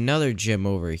there's another gym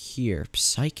over here.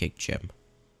 Psychic gym.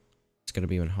 it's gonna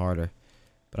be even harder.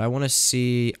 But I want to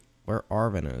see where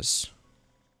Arvin is.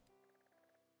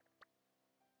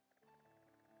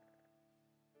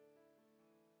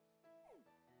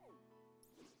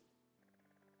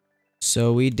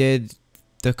 So we did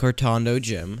the Cortondo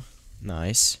Gym.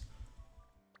 Nice.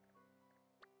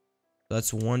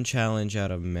 That's one challenge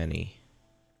out of many.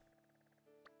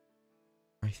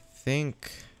 I think...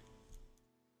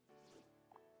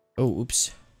 Oh,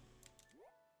 oops.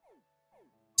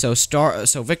 So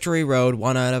Victory Road,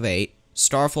 1 out of 8.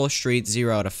 Starfall Street,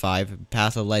 0 out of 5.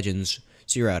 Path of Legends,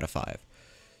 0 out of 5.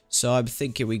 So I'm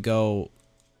thinking we go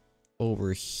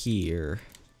over here.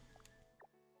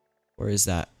 Where is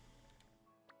that?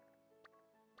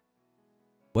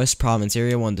 West Province,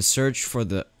 Area 1, the search for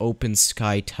the Open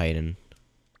Sky Titan.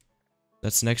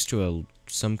 That's next to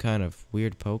some kind of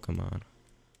weird Pokemon.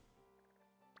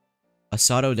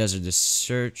 Asado Desert, the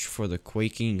search for the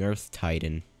Quaking Earth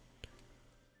Titan.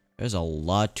 There's a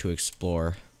lot to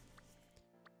explore.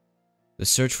 The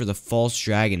search for the False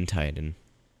Dragon Titan.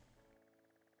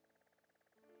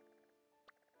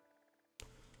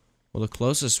 Well, the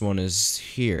closest one is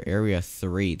here, Area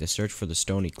 3, the search for the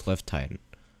Stony Cliff Titan.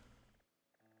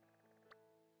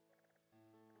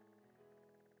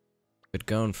 But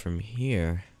going from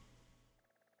here...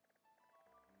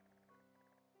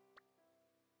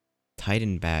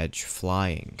 Titan badge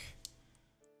flying.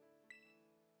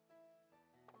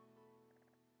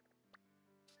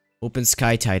 Open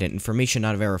Sky Titan. Information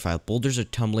not verified. Boulders are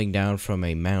tumbling down from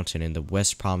a mountain in the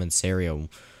West Province Area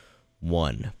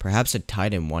 1. Perhaps a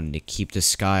Titan wanted to keep the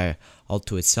sky all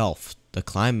to itself. The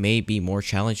climb may be more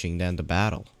challenging than the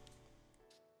battle.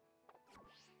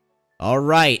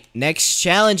 Alright, next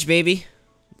challenge, baby.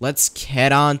 Let's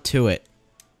head on to it.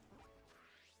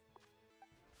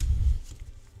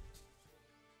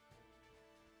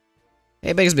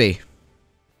 Hey, Bigsby.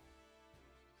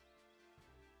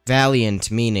 Valiant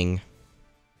meaning.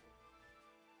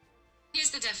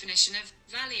 Here's the definition of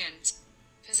valiant.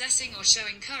 Possessing or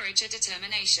showing courage or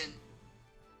determination.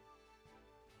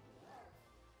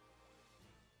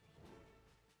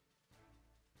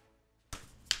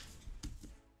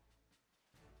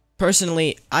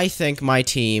 Personally, I think my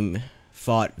team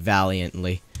fought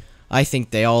valiantly. I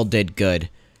think they all did good.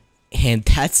 And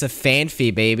that's a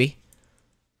fanfy, baby.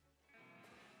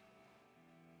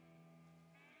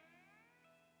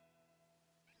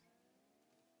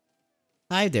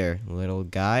 Hi there, little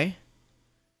guy.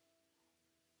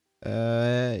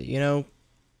 You know,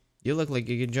 you look like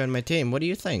you can join my team. What do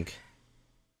you think? Is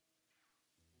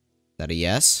that a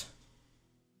yes?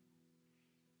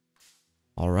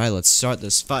 Alright, let's start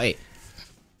this fight.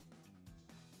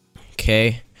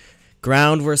 Okay.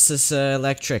 Ground versus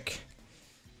electric.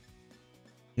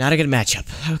 Not a good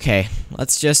matchup. Okay,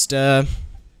 let's just get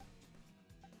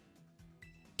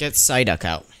Psyduck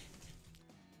out.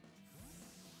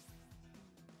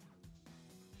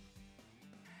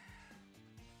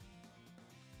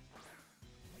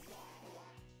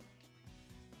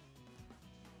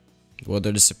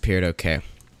 Weather disappeared, okay.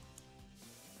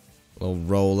 We'll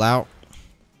roll out.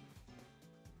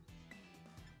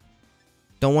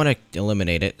 Don't want to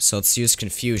eliminate it, so let's use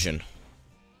confusion.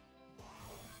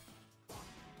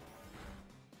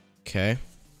 Okay.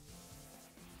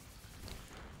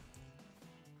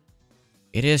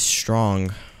 It is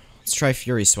strong. Let's try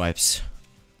Fury Swipes.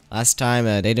 Last time,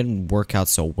 they didn't work out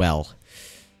so well.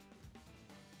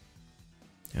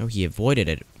 Oh, he avoided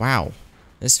it. Wow.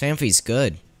 This Fanfi's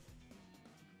good.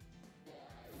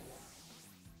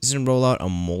 Doesn't roll out a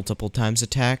multiple times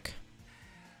attack.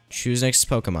 Choose next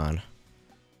Pokemon.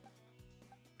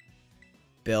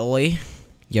 Billy,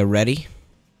 you ready?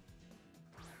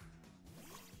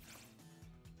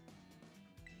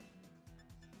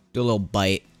 Do a little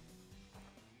bite.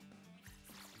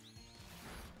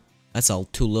 That's a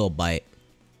too little bite.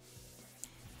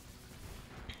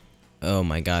 Oh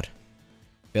my god.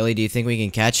 Billy, do you think we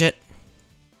can catch it?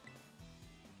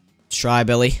 Try,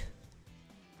 Billy.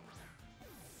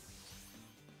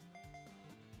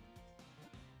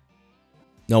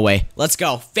 No way. Let's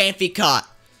go. Fanfi caught.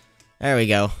 There we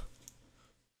go.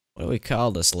 What do we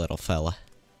call this little fella?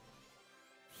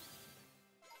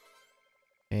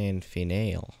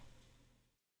 Fanfinale.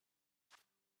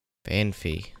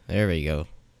 Fanfi. There we go.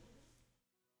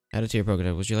 Add it to your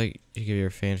Pokemon. Would you like to give your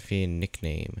Fanfi a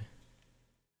nickname?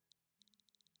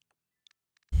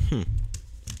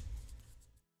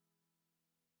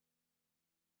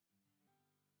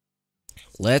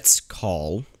 Let's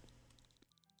call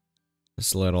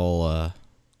this little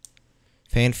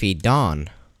Fanfi Donnie.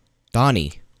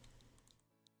 Let's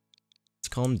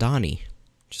call him Donnie.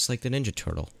 Just like the Ninja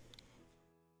Turtle.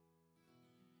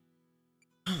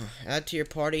 Add to your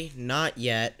party? Not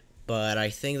yet, but I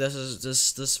think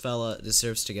this fella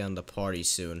deserves to get on the party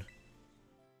soon.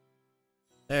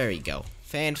 There you go.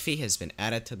 Fanfi has been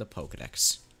added to the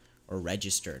Pokedex. Or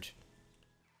registered.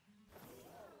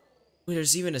 Wait,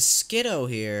 there's even a Skiddo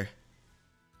here.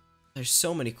 There's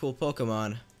so many cool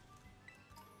Pokemon.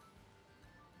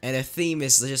 And the theme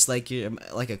is just like a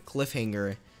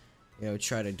cliffhanger. You know,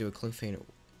 try to do a cliffhanger.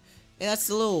 Hey, that's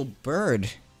the little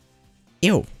bird.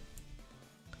 Ew.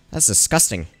 That's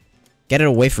disgusting. Get it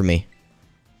away from me.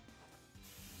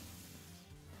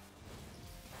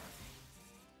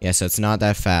 Yeah, so it's not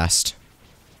that fast.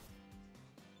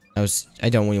 I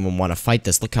don't even want to fight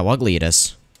this. Look how ugly it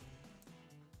is.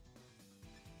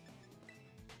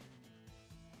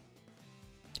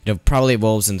 It probably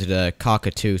evolves into the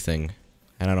cockatoo thing.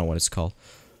 I don't know what it's called.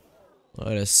 What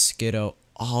a Skiddo.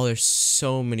 Oh, there's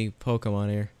so many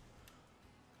Pokemon here.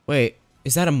 Wait,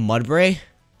 is that a Mudbray?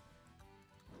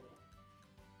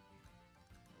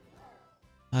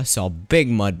 I saw a big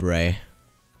Mudbray.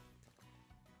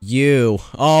 You.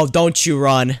 Oh, don't you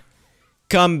run.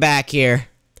 Come back here.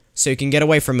 So you can get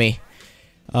away from me.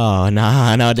 Oh,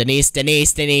 no, Denise.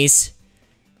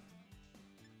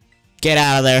 Get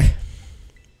out of there.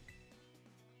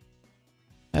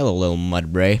 Hello, little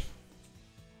Mudbray.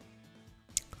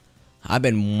 I've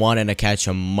been wanting to catch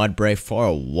a Mudbray for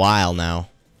a while now.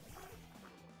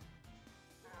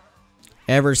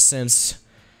 Ever since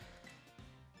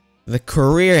the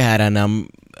career had a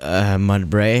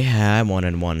Mudbray, I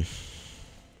wanted one.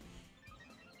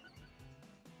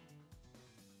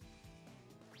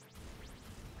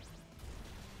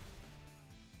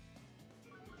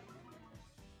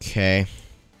 Okay.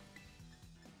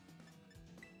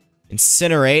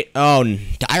 Incinerate. Oh,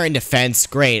 Iron Defense.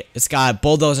 Great. It's got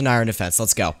Bulldoze and Iron Defense.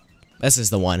 Let's go. This is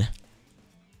the one.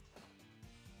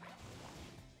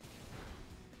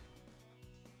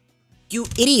 You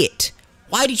idiot!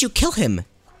 Why did you kill him?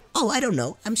 Oh, I don't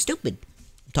know. I'm stupid.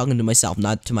 I'm talking to myself,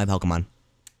 not to my Pokemon.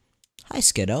 Hi,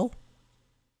 Skiddo.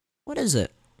 What is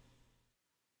it?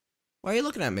 Why are you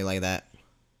looking at me like that?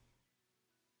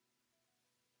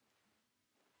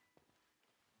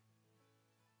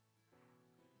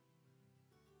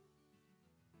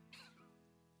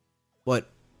 What?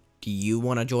 Do you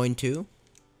want to join too?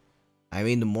 I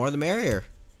mean, the more the merrier.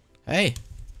 Hey.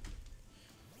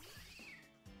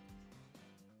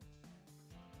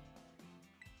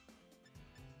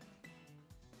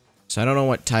 So I don't know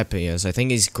what type he is. I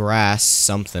think he's grass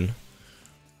something.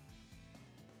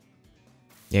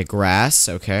 Yeah, grass.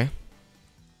 Okay.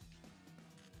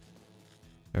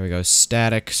 There we go.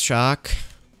 Static shock.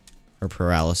 Or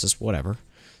paralysis. Whatever.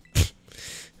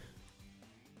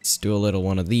 Let's do a little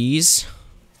one of these.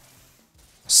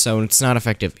 So it's not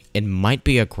effective. It might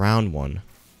be a ground one.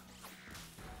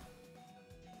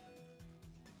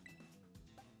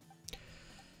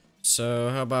 So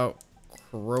how about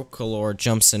Crocolore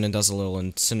jumps in and does a little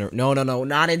incinerate? No,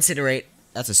 not incinerate.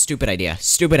 That's a stupid idea.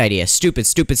 Stupid idea.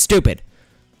 Stupid.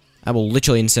 I will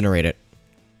literally incinerate it.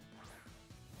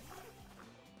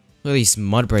 Look at these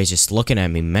Mudbrays just looking at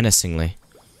me menacingly.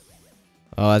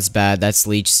 Oh, that's bad. That's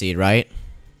Leech Seed, right?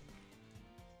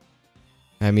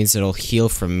 That means it'll heal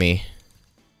from me.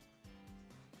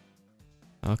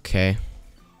 Okay.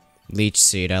 Leech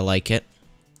Seed, I like it.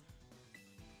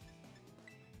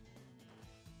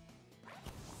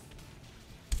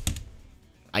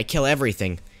 I kill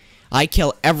everything. I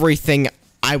kill everything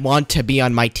I want to be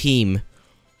on my team.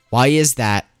 Why is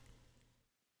that?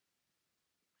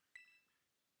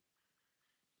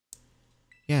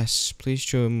 Yes, please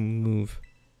show a move.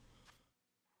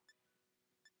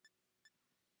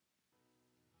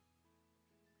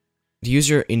 The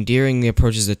user endearingly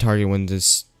approaches the target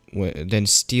then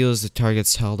steals the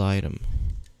target's held item.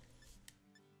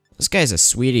 This guy's a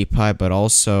sweetie pie, but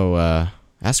also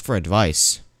ask for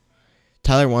advice.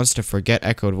 Tyler wants to forget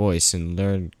echoed voice and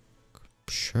learn.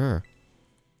 Sure.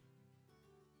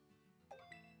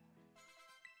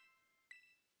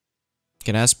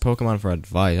 Can ask Pokemon for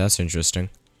advice. That's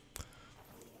interesting.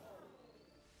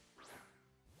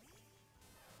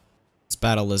 Let's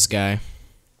battle this guy.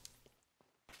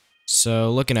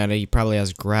 So, looking at it, he probably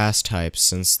has grass types,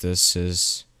 since this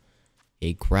is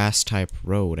a grass type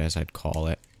road, as I'd call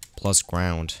it, plus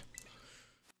ground.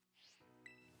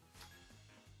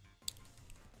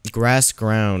 Grass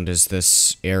ground is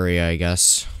this area, I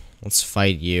guess. Let's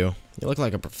fight you. You look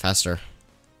like a professor,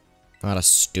 not a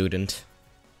student.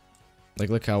 Like,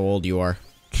 look how old you are.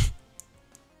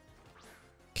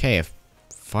 Okay, a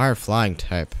fire flying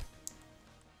type.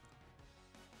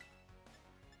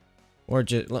 Or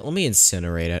just, let me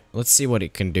incinerate it. Let's see what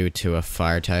it can do to a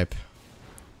fire type.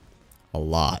 A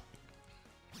lot.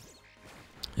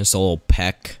 Just a little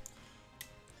peck.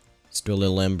 Let's do a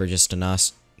little ember just to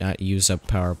not use up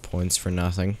power points for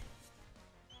nothing.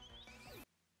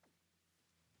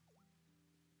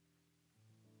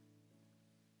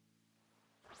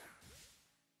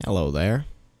 Hello there.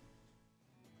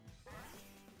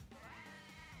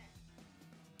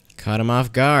 Caught him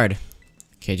off guard.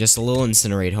 Okay, just a little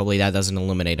incinerate. Hopefully that doesn't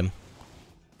eliminate him.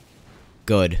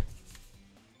 Good.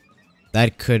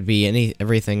 That could be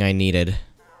everything I needed.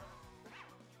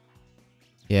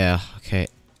 Yeah, okay.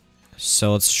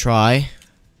 So let's try.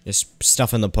 Just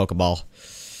stuff in the Pokeball.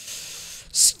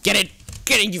 Get it!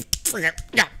 Get it, you freaking...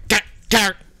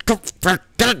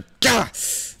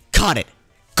 Caught it!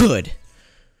 Good!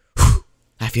 Whew,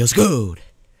 that feels good!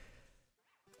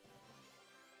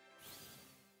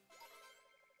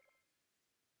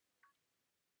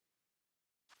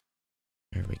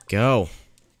 There we go.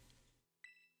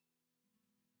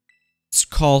 Let's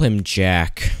call him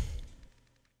Jack.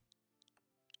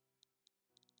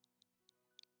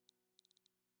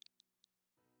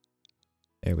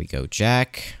 There we go,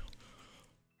 Jack.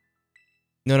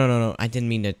 No. I didn't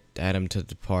mean to add him to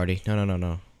the party.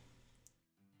 No.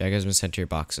 Jack has been sent to your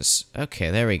boxes. Okay,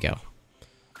 there we go.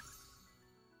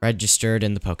 Registered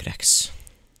in the Pokedex.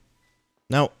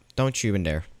 No, don't you even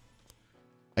dare.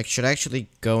 I should actually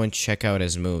go and check out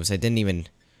his moves. I didn't even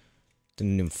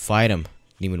fight him.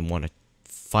 Didn't even want to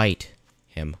fight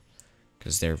him.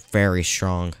 Because they're very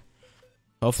strong.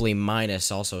 Hopefully mine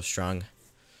is also strong.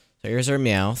 So here's our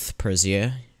Meowth,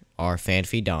 Persia, our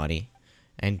Fanfi Donnie,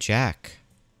 and Jack,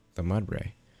 the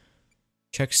Mudbray.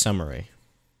 Check summary.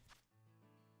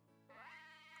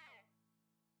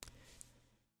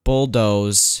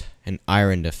 Bulldoze and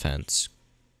Iron Defense.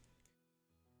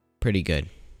 Pretty good.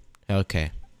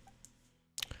 Okay.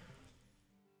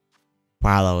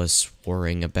 Wow, I was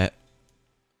worrying a bit.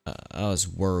 I was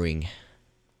worrying.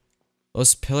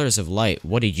 Those pillars of light,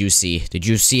 what did you see? Did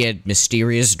you see a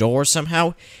mysterious door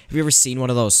somehow? Have you ever seen one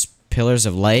of those pillars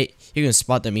of light? You can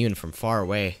spot them even from far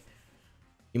away.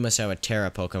 You must have a Terra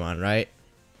Pokemon, right?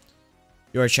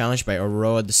 You are challenged by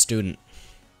Aurora the student.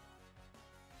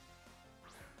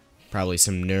 Probably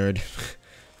some nerd.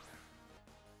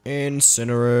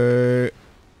 Incinerate.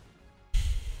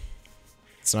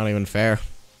 It's not even fair.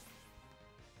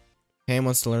 Pam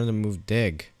wants to learn the move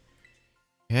Dig.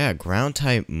 Yeah, ground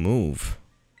type move.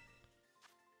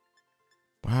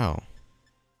 Wow.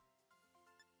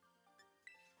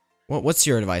 What's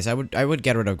your advice? I would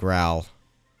get rid of Growl.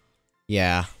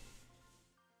 Yeah.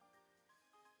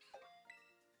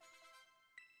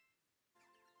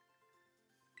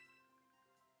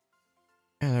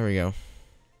 Yeah, there we go.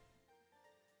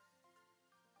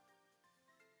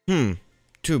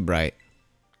 Too bright.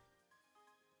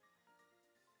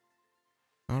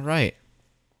 Alright.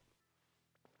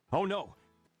 Oh no.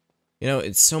 You know,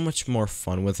 it's so much more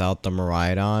fun without the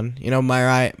Miraidon. You know,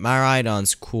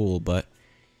 Miraidon's cool, but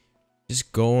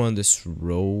just go on this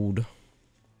road.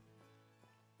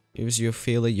 Gives you a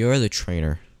feel that you're the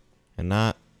trainer, and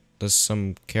not just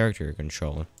some character you're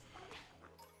controlling.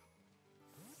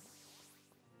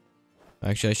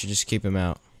 Actually, I should just keep him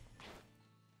out.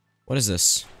 What is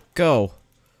this? Go!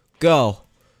 Go!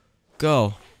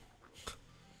 Go!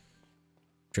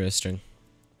 Interesting.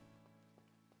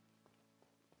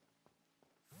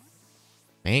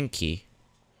 Mankey.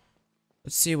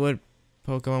 Let's see what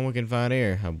Pokemon we can find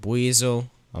here. A Weasel,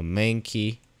 a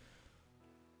Mankey.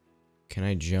 Can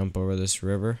I jump over this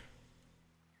river?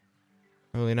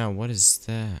 Probably not. What is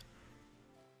that?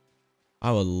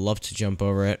 I would love to jump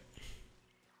over it.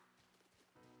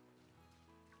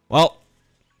 Well,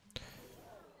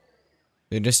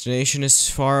 the destination is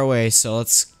far away, so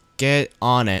let's get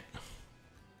on it.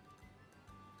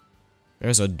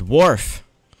 There's a dwarf.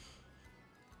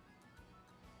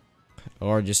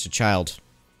 Or just a child.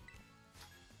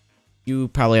 You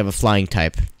probably have a flying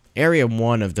type. Area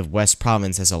 1 of the West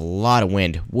Province has a lot of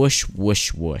wind. Whoosh,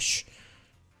 whoosh, whoosh.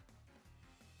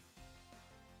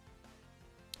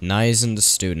 Nizen the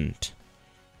student.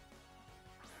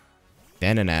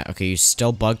 Banana. Okay, you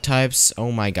still bug types?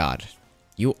 Oh my god.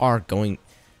 You are going...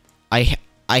 I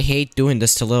hate doing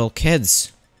this to little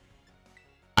kids.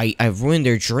 I've ruined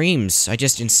their dreams. I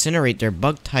just incinerate their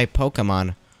bug type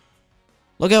Pokemon.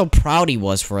 Look how proud he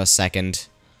was for a second.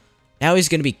 Now he's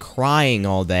gonna be crying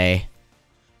all day.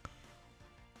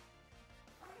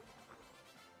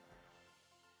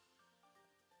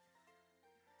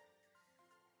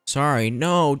 Sorry,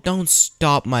 no, don't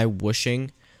stop my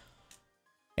whooshing.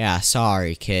 Yeah,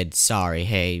 sorry, kid, sorry.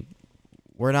 Hey,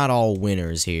 we're not all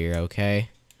winners here, okay?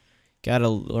 Gotta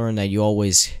learn that you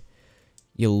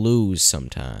lose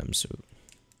sometimes.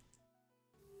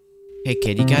 Hey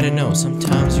kid, you gotta know,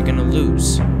 sometimes you're gonna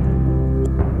lose.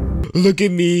 Look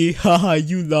at me, haha,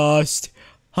 you lost.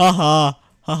 Haha,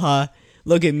 haha,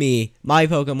 look at me, my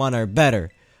Pokemon are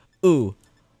better. Ooh,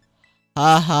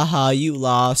 ha ha ha, you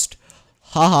lost.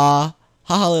 Haha,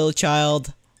 haha, little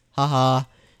child. Haha,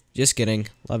 just kidding,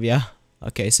 love ya.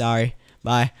 Okay, sorry,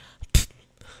 bye.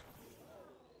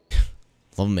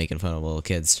 Love making fun of little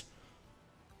kids.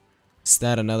 Is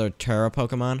that another Terra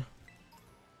Pokemon?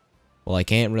 Well, I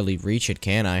can't really reach it,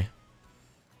 can I?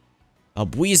 A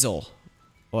Weasel!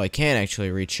 Oh, I can actually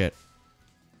reach it.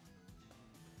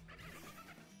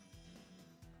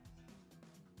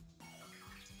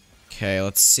 Okay,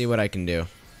 let's see what I can do.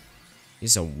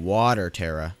 He's a water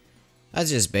Terra.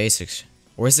 That's just basics.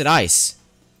 Or is it ice?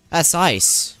 That's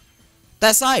ice.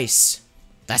 That's ice.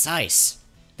 That's ice.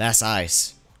 That's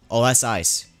ice. Oh, that's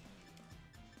ice.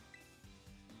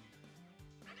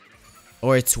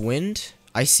 Or it's wind?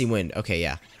 Icy wind. Okay,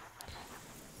 yeah.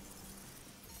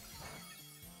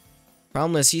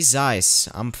 Problem is, he's ice.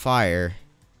 I'm fire.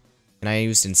 And I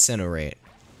used incinerate.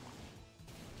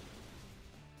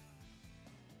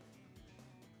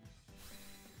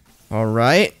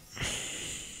 Alright.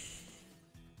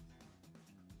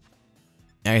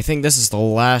 I think this is the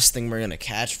last thing we're gonna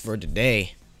catch for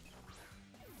today.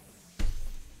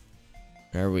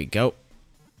 There we go.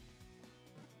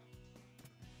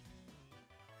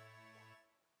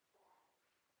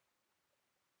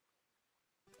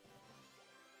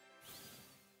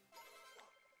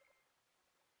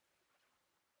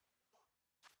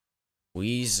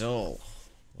 Weasel.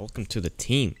 Welcome to the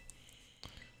team.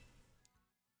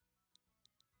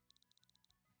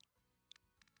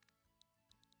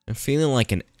 I'm feeling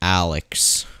like an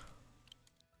Alex.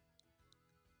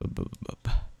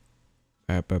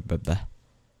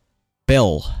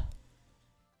 Bill.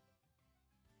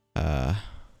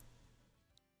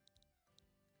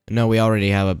 No, we already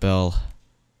have a Bill.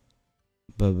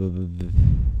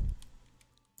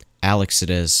 Alex it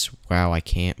is. Wow, I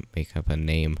can't make up a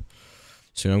name.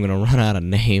 So I'm gonna run out of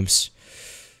names.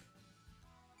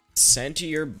 Send to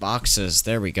your boxes.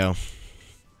 There we go.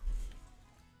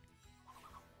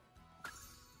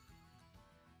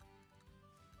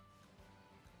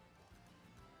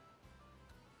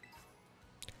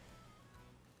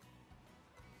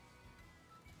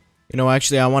 You know,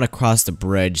 actually, I want to cross the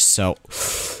bridge, so...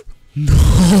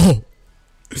 No!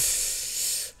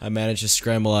 I managed to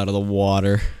scramble out of the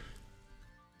water.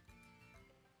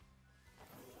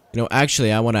 You know,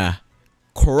 actually, I want to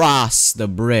cross the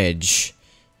bridge.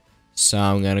 So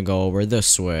I'm gonna go over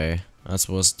this way. That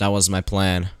was my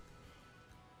plan.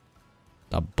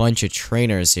 A bunch of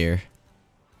trainers here.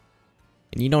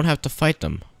 And you don't have to fight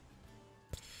them.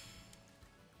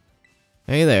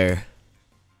 Hey there.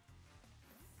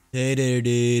 Hey there,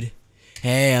 dude.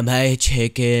 Hey, I'm Hey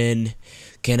Chicken.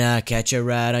 Can I catch a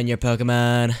ride on your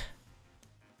Pokemon?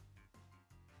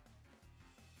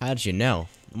 How'd you know?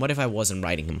 What if I wasn't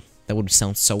riding him? That would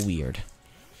sound so weird.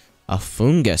 A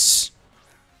fungus.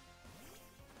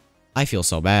 I feel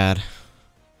so bad.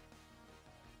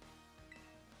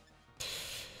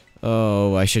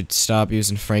 Oh, I should stop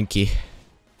using Frankie.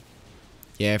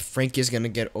 Yeah, Frankie's gonna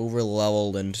get over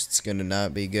leveled and it's gonna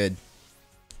not be good.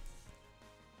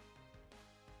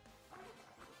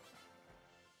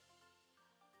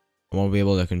 I won't be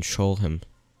able to control him.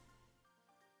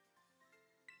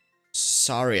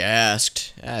 Sorry I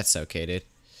asked. That's okay, dude.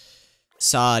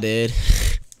 Saw, dude.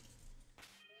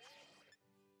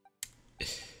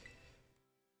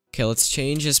 Okay, let's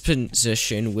change his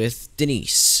position with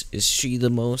Denise. Is she the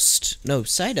most... No,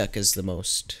 Psyduck is the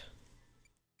most...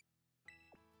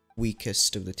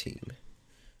 weakest of the team.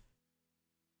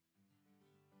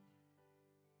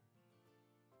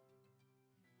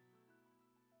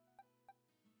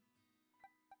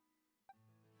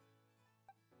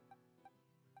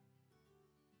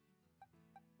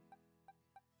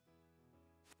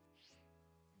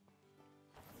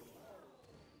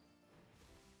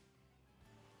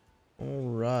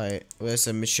 Alright. Where's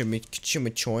a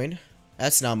Michimichoin?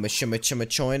 That's not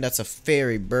Michimichimachoin, that's a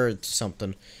fairy bird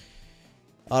something.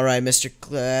 Alright, Mr.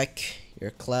 Clack. You're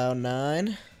Cloud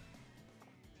 9.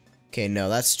 Okay, no,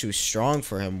 that's too strong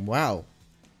for him. Wow.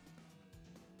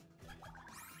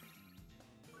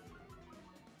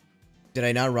 Did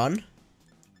I not run?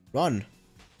 Run.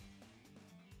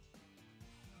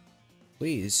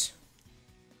 Please.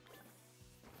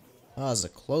 Oh, that was a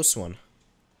close one.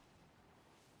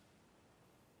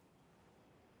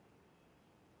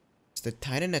 Is the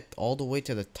Titan at all the way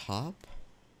to the top?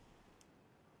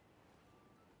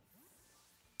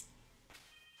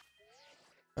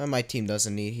 My team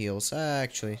doesn't need heals,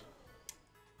 actually.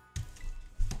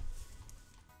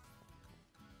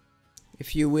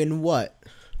 If you win what?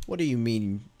 What do you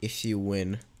mean, if you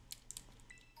win?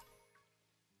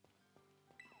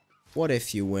 What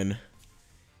if you win?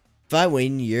 If I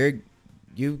win, you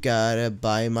gotta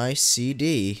buy my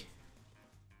CD.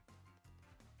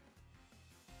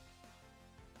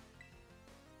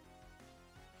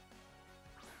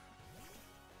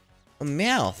 A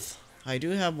mouth. I do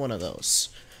have one of those.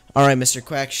 Alright, Mr.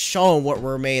 Quack, show him what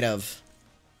we're made of.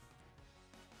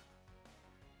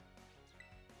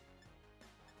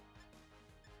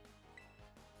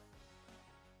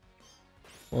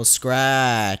 Well,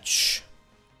 scratch.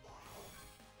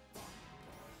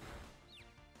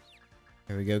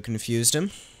 There we go, confused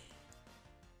him.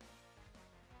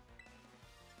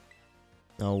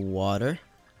 No water.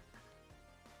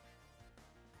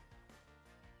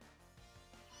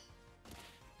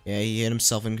 Yeah, he hit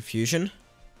himself in confusion.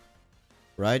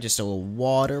 Right, just a little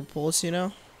water pulse, you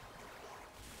know?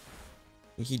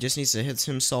 He just needs to hit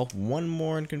himself one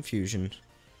more in confusion.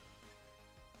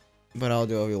 But I'll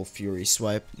do a little fury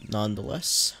swipe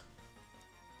nonetheless.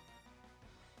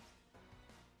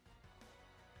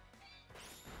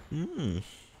 There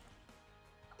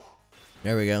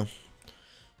we go.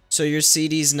 So your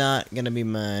CD's not gonna be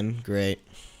mine. Great.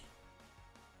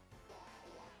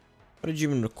 What did you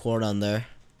even record on there?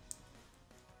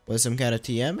 Was it some kind of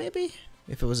TM maybe?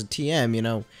 If it was a TM, you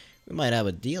know, we might have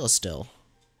a deal still.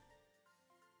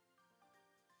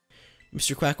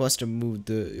 Mr. Quack wants to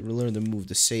learn to move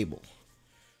the sable.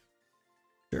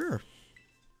 Sure.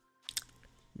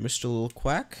 Mr. Little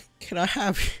Quack, can I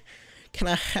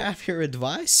have your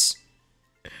advice?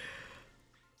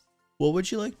 What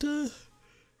would you like to?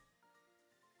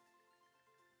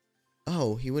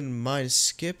 Oh, he wouldn't mind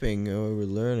skipping over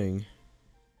learning.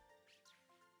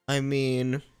 I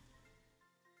mean,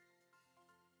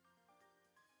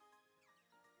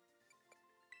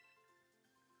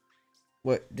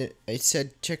 what? I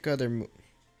said check other.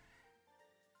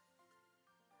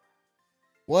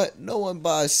 What? No one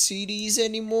buys CDs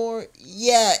anymore?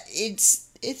 Yeah, it's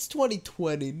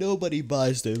 2020. Nobody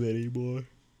buys them anymore.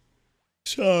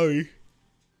 Sorry.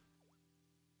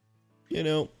 You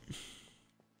know.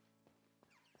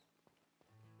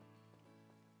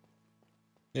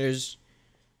 There's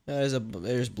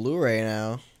Blu-ray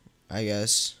now, I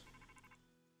guess.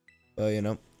 Well, you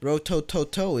know.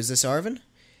 Rotototo, is this Arvin?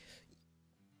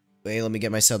 Wait, let me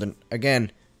get my southern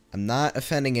again. I'm not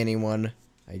offending anyone.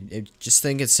 I just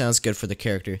think it sounds good for the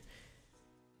character.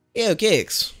 Yo,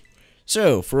 Kicks.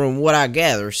 So, from what I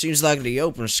gather, seems like the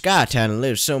open sky town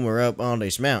lives somewhere up on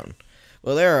this mountain.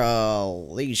 Well, there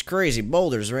are these crazy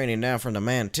boulders raining down from the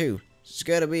man, too. It's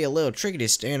gotta be a little tricky to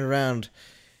stand around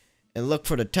and look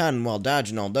for the titan while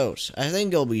dodging all those. I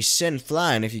think you'll be sent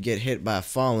flying if you get hit by a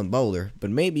falling boulder, but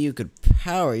maybe you could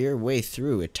power your way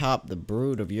through atop the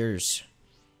brood of yours.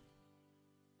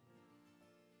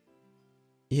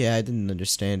 Yeah, I didn't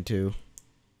understand too.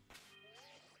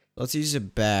 Let's use a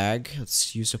bag.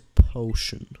 Let's use a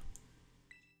potion.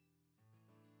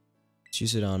 Let's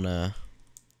use it on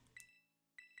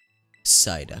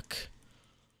Psyduck.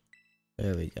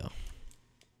 There we go.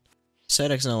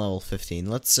 Psyduck's not level 15.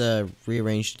 Let's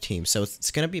rearrange the team. So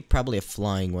it's gonna be probably a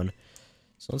flying one.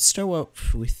 So let's start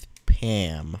out with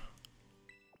Pam.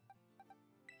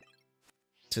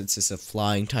 Since it's a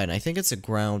flying titan. I think it's a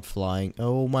ground flying.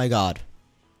 Oh my god.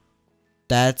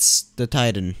 That's the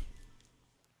titan.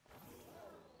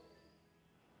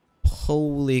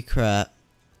 Holy crap.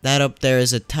 That up there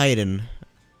is a titan.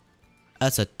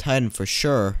 That's a titan for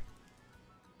sure.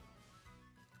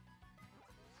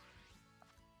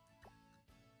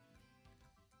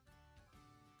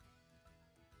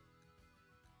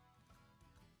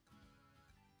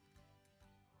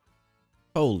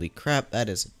 Holy crap, that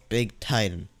is a big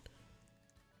titan.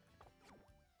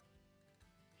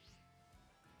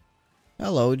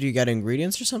 Hello, do you got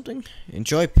ingredients or something?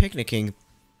 Enjoy picnicking.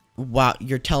 Wow,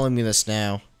 you're telling me this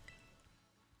now.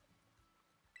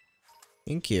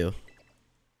 Thank you.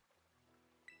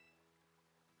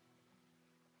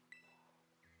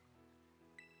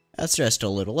 Let's rest a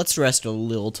little. Let's rest a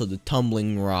little to the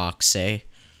tumbling rocks, eh?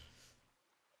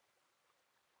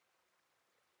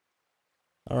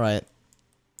 Alright.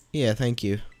 Yeah, thank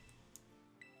you.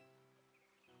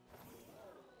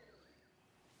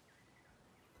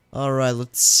 Alright,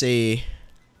 let's see.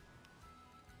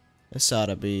 This ought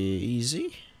to be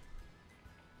easy.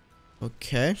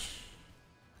 Okay.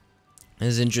 This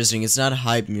is interesting. It's not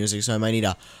hype music, so I might need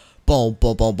a boom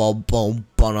boom boom boom boom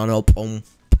boom boom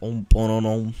boom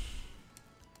boom.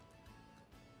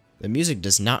 The music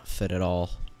does not fit at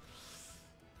all.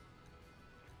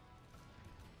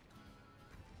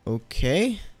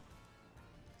 Okay.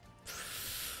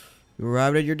 You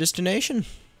arrived at your destination.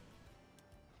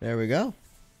 There we go.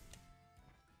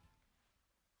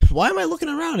 Why am I looking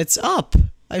around? It's up.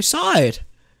 I saw it.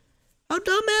 How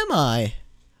dumb am I?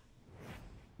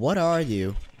 What are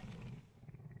you?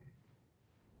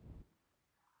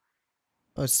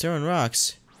 Oh, it's throwing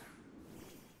rocks.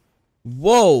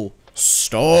 Whoa!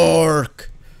 Stork!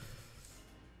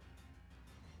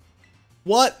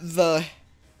 What the...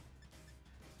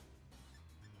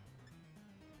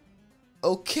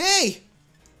 Okay!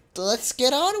 Let's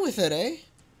get on with it, eh?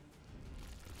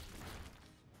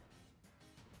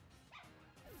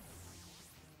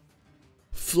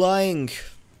 Flying.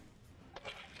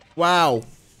 Wow.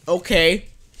 Okay.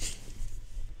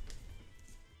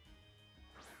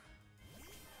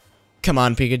 Come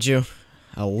on, Pikachu.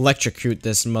 Electrocute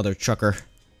this mother trucker.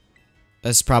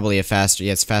 That's probably a faster.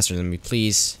 Yeah, it's faster than me.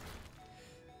 Please.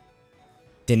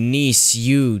 Denise,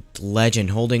 you legend,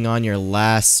 holding on your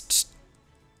last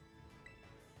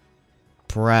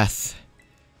breath.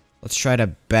 Let's try to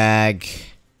bag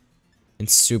and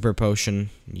super potion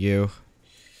you.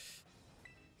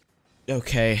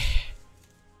 Okay.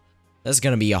 This is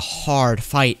gonna be a hard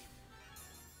fight.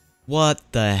 What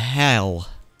the hell?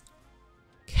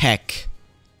 Heck.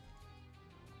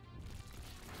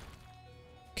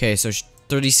 Okay, so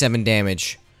 37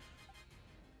 damage.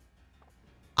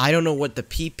 I don't know what the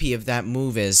PP of that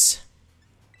move is.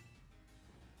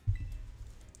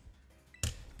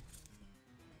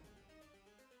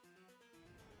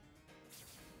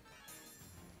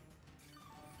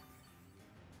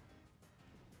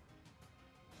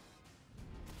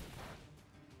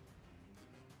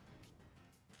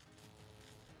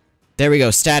 There we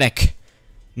go, static.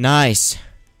 Nice.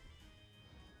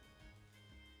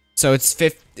 So its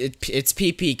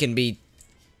PP can be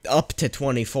up to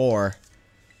 24.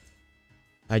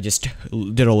 I just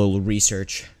did a little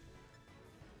research.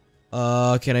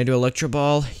 Can I do Electro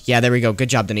Ball? Yeah, there we go. Good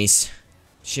job, Denise.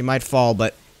 She might fall,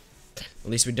 but at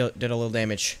least we did a little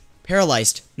damage.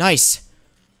 Paralyzed. Nice.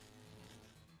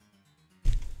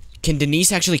 Can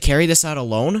Denise actually carry this out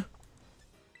alone?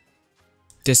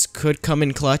 This could come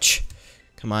in clutch.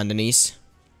 Come on, Denise.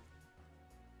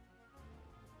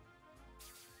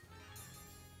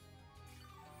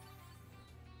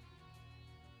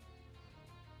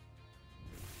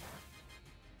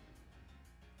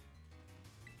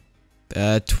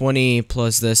 Uh, 20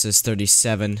 plus this is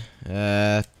 37.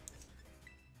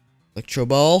 Electro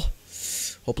Ball.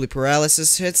 Hopefully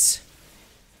paralysis hits.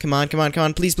 Come on, come on, come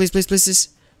on. Please, please, please, please.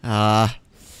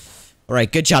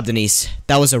 Alright, good job, Denise.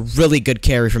 That was a really good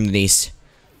carry from Denise.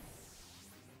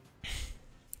 I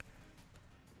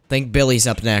think Billy's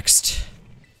up next.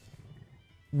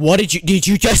 What did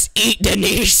you just eat,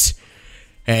 Denise?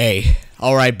 Hey,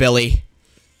 alright, Billy.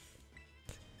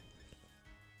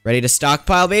 Ready to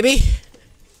stockpile, baby?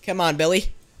 Come on,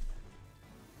 Billy.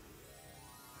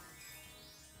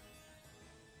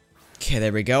 Okay,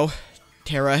 there we go.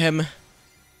 Terra him.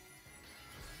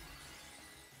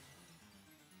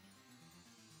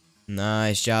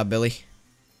 Nice job, Billy.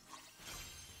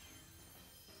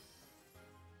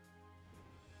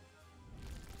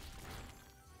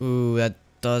 Ooh, that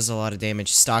does a lot of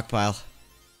damage. Stockpile.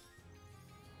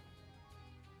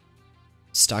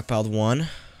 Stockpiled one.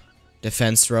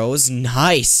 Defense rose.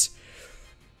 Nice!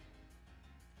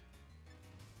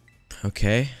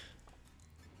 Okay.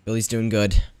 Billy's doing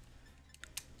good.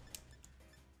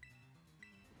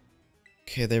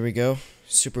 Okay, there we go.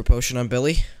 Super potion on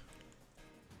Billy.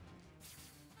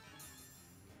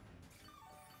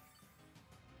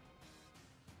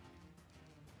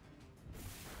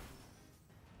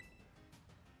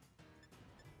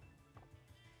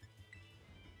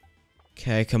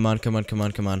 Okay, come on, come on, come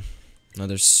on, come on.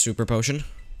 Another super potion.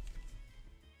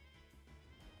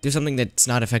 Do something that's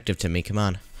not effective to me, come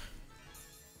on.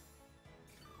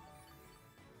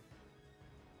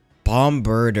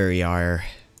 Bombardier Yar.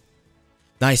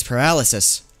 Nice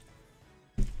paralysis.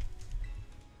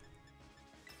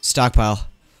 Stockpile.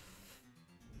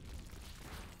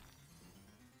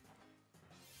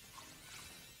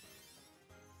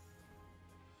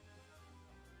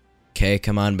 Okay,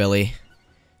 come on, Billy.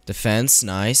 Defense,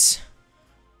 nice.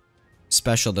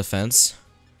 Special defense.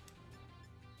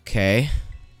 Okay.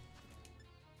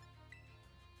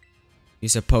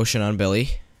 Use a potion on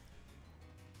Billy.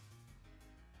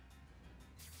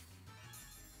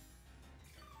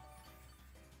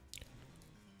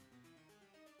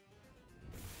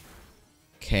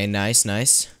 Okay, nice,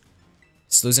 nice.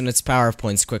 It's losing its power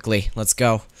points quickly. Let's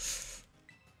go.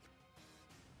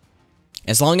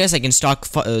 As long as I can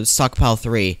stockpile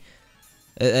 3,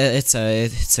 it's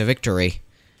a victory.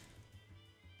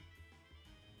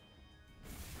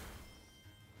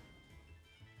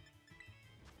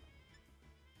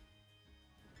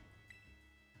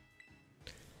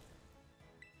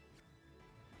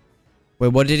 Wait,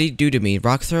 what did he do to me?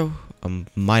 Rock throw?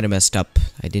 Might have messed up.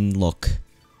 I didn't look.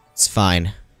 It's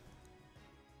fine.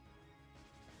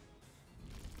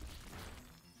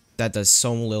 That does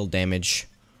so little damage.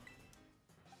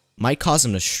 Might cause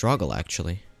him to struggle,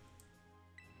 actually.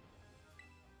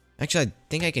 Actually, I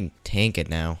think I can tank it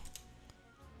now.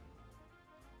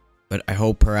 But I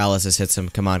hope paralysis hits him.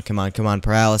 Come on, come on, come on,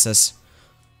 paralysis.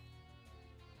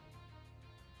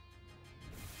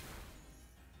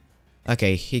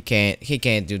 Okay, he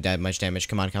can't do that much damage.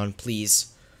 Come on,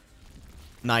 please.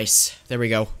 Nice. There we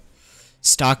go.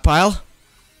 Stockpile.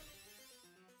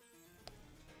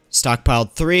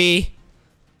 Stockpiled 3.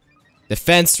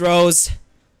 Defense throws.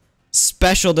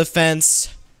 Special defense.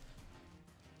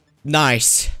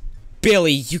 Nice.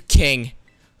 Billy, you king.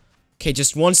 Okay,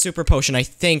 just one super potion. I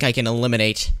think I can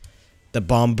eliminate the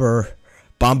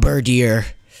Bombardier.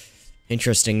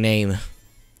 Interesting name.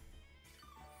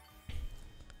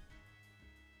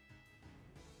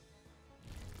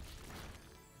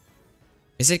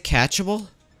 Is it catchable?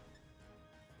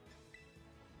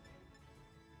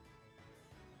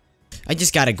 I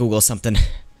just gotta Google something.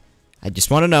 I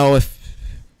just want to know if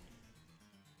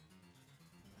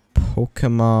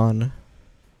Pokemon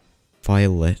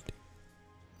Violet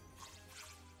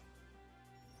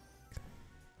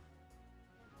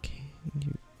can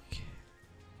you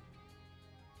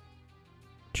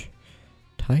catch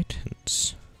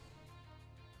Titans?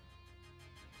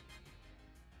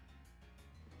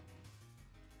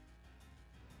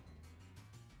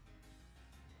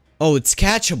 Oh, it's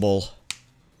catchable.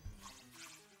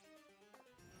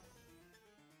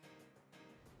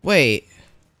 Wait.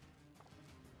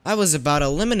 I was about to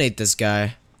eliminate this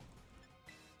guy.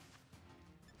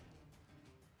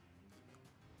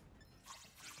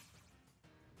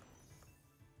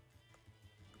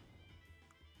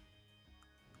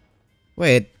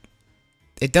 Wait.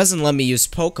 It doesn't let me use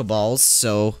Pokeballs,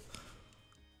 so...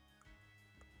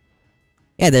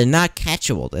 Yeah, they're not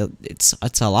catchable.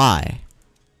 It's a lie.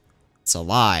 It's a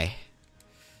lie.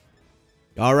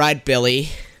 Alright, Billy.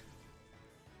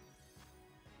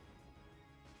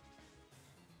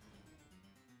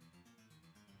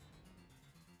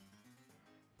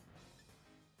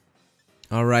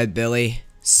 Alright, Billy.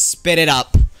 Spit it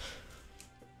up.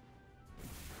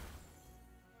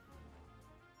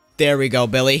 There we go,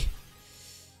 Billy.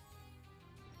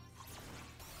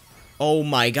 Oh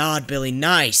my god, Billy,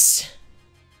 nice.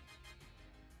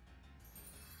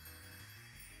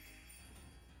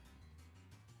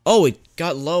 Oh, it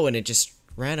got low and it just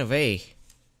ran away.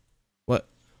 What?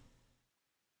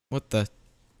 What the?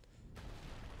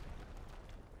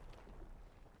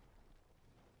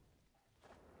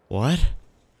 What?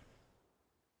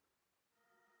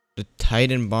 The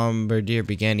Titan Bombardier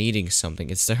began eating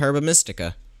something. It's the Herba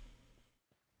Mystica.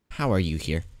 How are you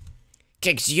here?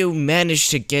 Kix, you managed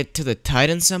to get to the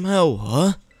Titan somehow,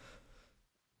 huh?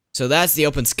 So that's the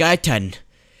Open Sky Titan.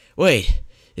 Wait,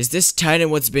 is this Titan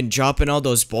what's been dropping all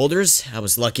those boulders? I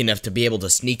was lucky enough to be able to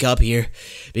sneak up here,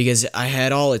 because I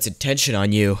had all its attention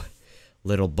on you,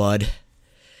 little bud.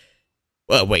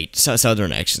 Well, wait,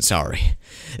 southern accent, sorry.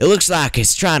 It looks like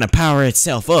it's trying to power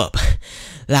itself up.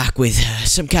 Like with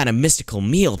some kind of mystical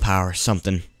meal power or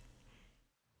something.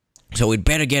 So we'd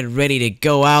better get ready to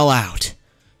go all out.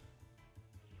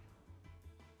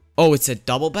 Oh, it's a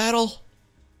double battle?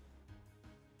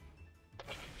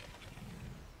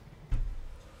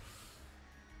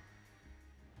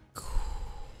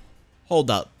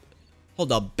 Hold up.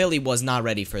 Hold up. Billy was not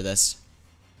ready for this.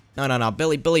 No.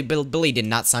 Billy did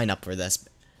not sign up for this.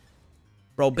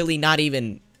 Bro, Billy not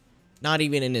even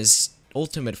in his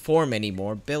ultimate form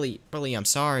anymore. Billy, I'm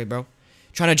sorry, bro.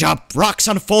 Trying to drop rocks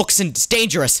on folks and it's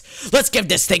dangerous. Let's give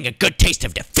this thing a good taste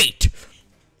of defeat.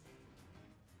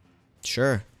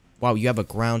 Sure. Wow, you have a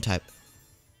ground type.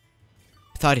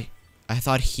 I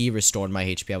thought he restored my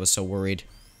HP. I was so worried.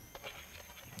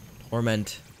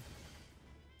 Torment.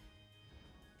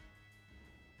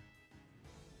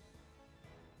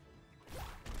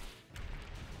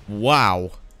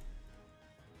 Wow.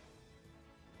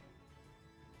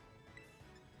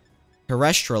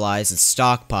 Terrestrialize and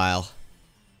stockpile.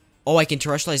 Oh, I can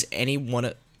terrestrialize any one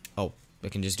of... Oh, I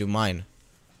can just do mine.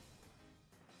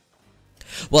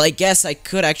 Well, I guess I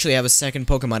could actually have a second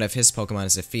Pokemon if his Pokemon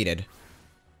is defeated.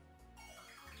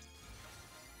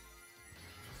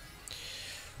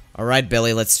 Alright,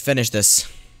 Billy, let's finish this.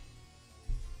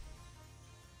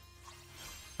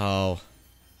 Oh.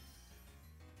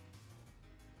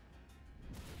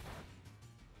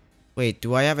 Wait,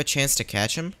 do I have a chance to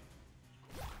catch him?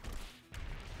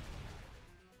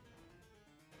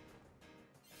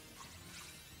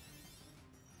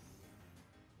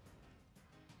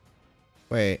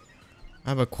 Wait. I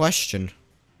have a question.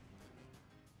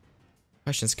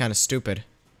 Question's kind of stupid.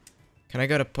 Can I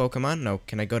go to Pokemon? No.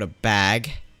 Can I go to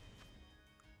Bag?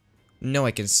 No,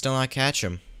 I can still not catch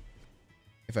him.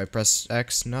 If I press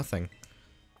X, nothing.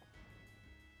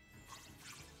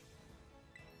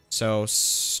 So,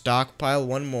 stockpile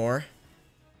one more.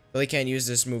 Billy can't use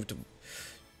this move to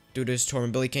do this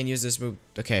torment. Billy can't use this move.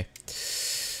 Okay.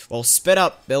 Well, spit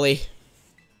up, Billy.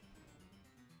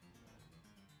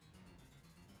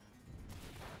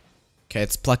 Okay,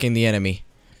 it's plucking the enemy.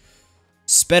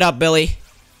 Spit up, Billy.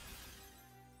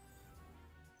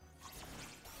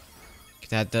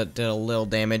 That did a little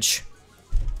damage.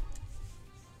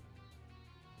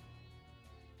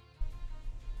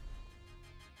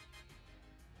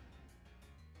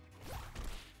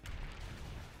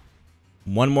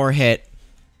 One more hit.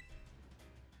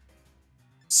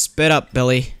 Spit up,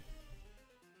 Billy.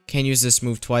 Can't use this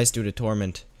move twice due to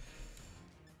torment.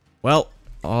 Well,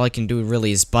 all I can do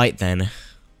really is bite then.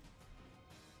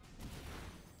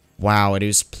 Wow, it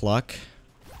is pluck.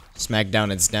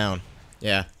 Smackdown, it's down.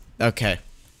 Yeah, okay.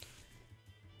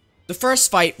 The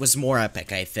first fight was more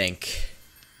epic, I think.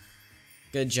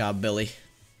 Good job, Billy.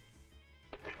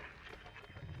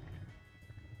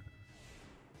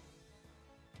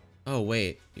 Oh,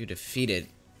 wait, you defeated.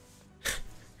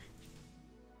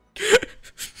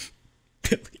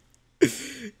 Billy.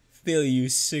 Billy, you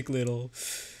sick little.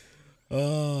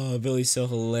 Oh, Billy's so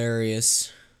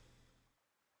hilarious.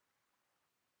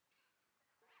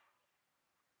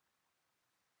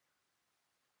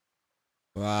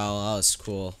 Wow, that was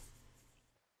cool.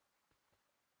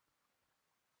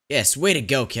 Yes, way to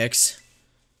go, Kix.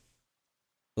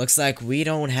 Looks like we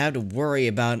don't have to worry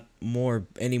about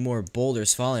any more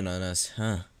boulders falling on us,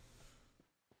 huh?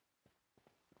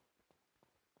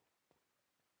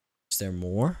 Is there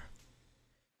more?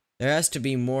 There has to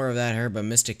be more of that Herba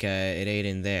Mystica it ate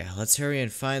in there. Let's hurry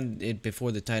and find it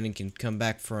before the Titan can come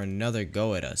back for another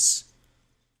go at us.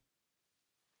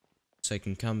 So I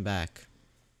can come back.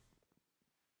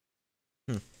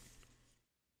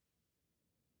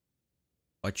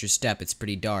 Watch your step, it's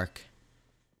pretty dark.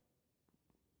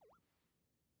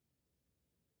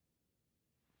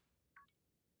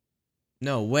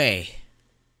 No way.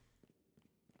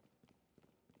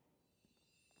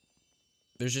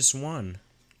 There's just one.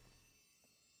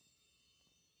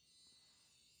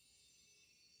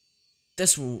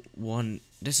 This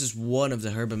is one of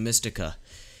the Herba Mystica.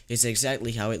 It's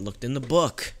exactly how it looked in the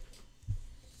book.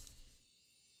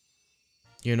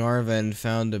 You and Arven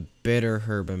found a bitter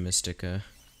Herba Mystica.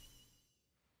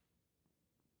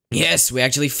 Yes, we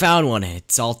actually found one.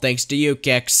 It's all thanks to you,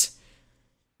 Kix.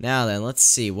 Now then, let's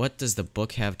see. What does the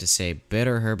book have to say?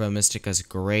 Bitter Herba Mystica is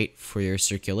great for your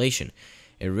circulation.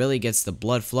 It really gets the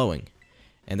blood flowing.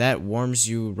 And that warms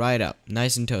you right up.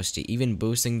 Nice and toasty. Even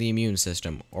boosting the immune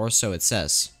system. Or so it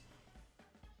says.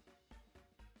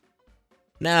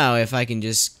 Now, if I can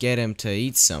just get him to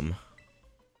eat some.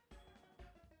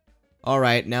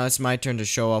 Alright, now it's my turn to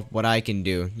show off what I can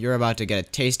do. You're about to get a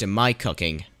taste of my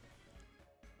cooking.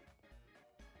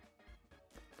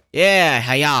 Yeah,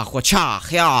 hiya, wacha,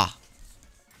 hiya.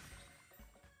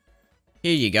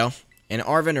 Here you go. An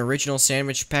Arven original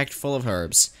sandwich packed full of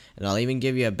herbs. And I'll even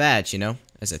give you a badge, you know,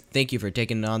 as a thank you for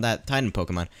taking on that Titan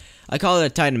Pokemon. I call it a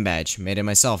Titan badge. Made it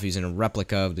myself using a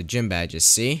replica of the gym badges,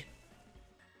 see?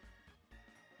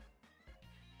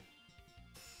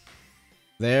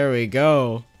 There we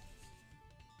go.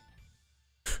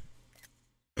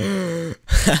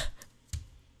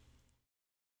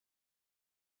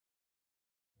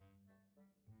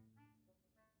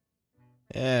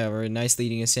 Yeah, we're nicely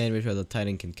eating a sandwich where the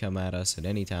Titan can come at us at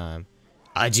any time.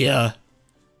 Adieu.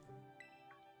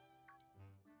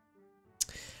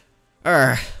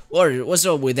 What's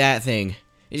up with that thing?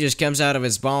 It just comes out of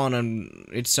its ball on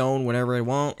its own whenever it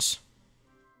wants.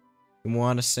 You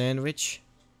want a sandwich?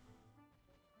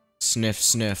 Sniff,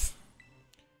 sniff.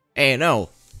 Hey, no.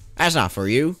 That's not for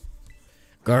you.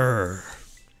 Grrr.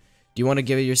 Do you want to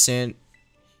give it your sand?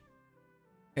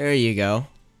 There you go.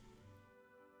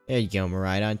 There you go,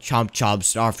 Miraidon. Chomp, chomp,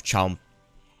 snarf, chomp.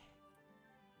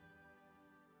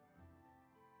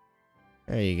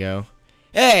 There you go.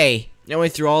 Hey! I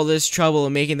went through all this trouble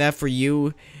in making that for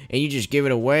you, and you just give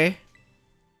it away?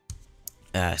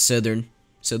 Southern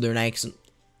accent.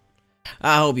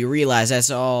 I hope you realize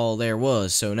that's all there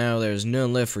was, so now there's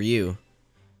none left for you.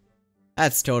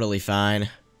 That's totally fine.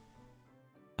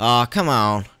 Aw, come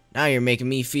on. Now you're making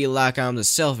me feel like I'm the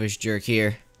selfish jerk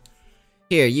here.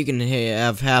 Here, you can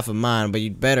have half of mine, but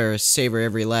you'd better savor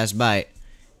every last bite.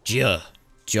 Joe.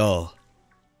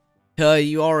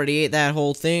 You already ate that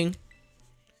whole thing?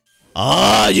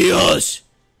 Adios!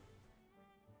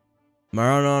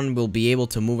 Maradon will be able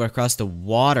to move across the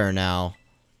water now.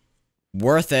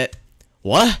 Worth it.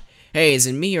 What? Hey, is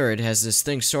it me or it has this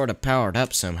thing sort of powered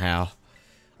up somehow?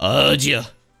 Yeah.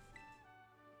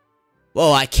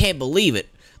 Whoa, I can't believe it.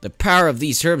 The power of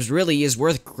these herbs really is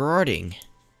worth guarding.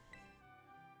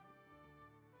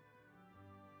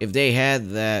 If they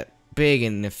had that big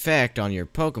an effect on your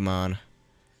Pokemon,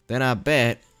 then I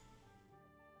bet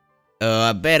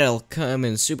it'll come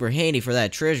in super handy for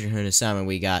that treasure hunt assignment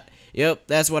we got. Yep,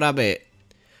 that's what I bet.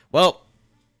 Well,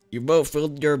 you both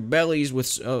filled your bellies with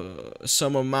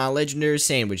some of my legendary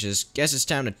sandwiches. Guess it's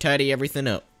time to tidy everything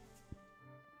up.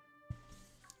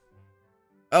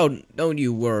 Oh, don't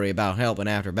you worry about helping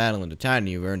after battling the Titan.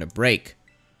 You earned a break.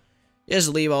 Just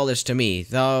leave all this to me,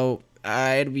 though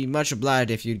I'd be much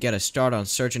obliged if you'd get a start on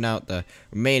searching out the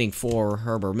remaining 4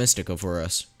 Herber Mystical for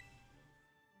us.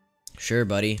 Sure,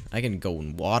 buddy. I can go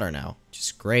in water now, which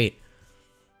is great.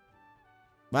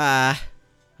 Bye.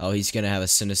 Oh, he's gonna have a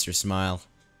sinister smile.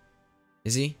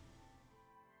 Is he?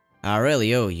 I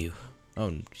really owe you.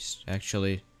 Oh,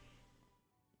 actually...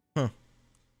 Huh.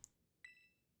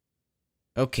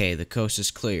 Okay, the coast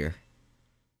is clear.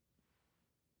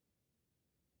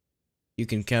 You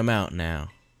can come out now.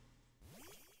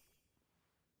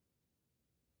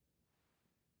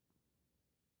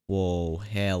 Whoa,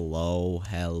 hello,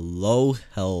 hello,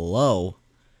 hello.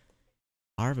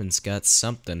 Arvin's got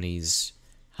something he's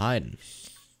hiding.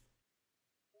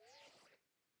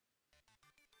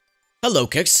 Hello,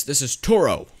 Kix. This is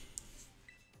Toro.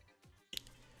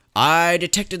 I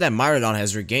detected that Miraidon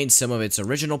has regained some of its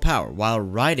original power. While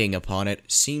riding upon it,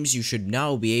 seems you should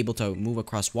now be able to move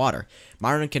across water.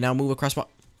 Miraidon can now move across water.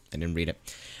 I didn't read it.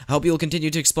 I hope you will continue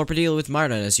to explore Perdila with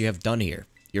Miraidon as you have done here.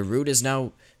 Your route is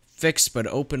now fixed but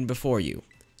open before you.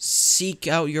 Seek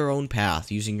out your own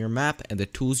path using your map and the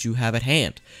tools you have at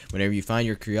hand. Whenever you find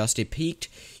your curiosity piqued,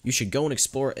 you should go and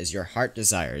explore as your heart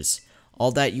desires.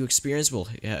 All that you experience will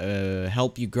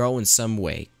help you grow in some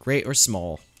way, great or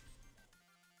small.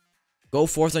 Go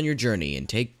forth on your journey and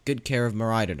take good care of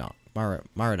Miraidon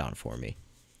for me.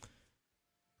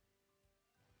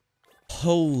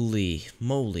 Holy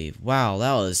moly. Wow,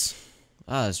 that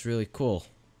was really cool.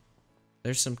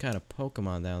 There's some kind of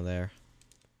Pokemon down there.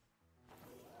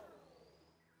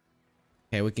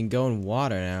 Okay, we can go in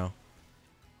water now.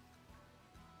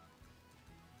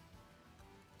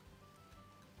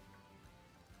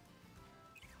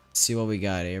 See what we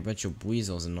got here. A bunch of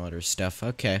weasels and other stuff.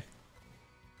 Okay.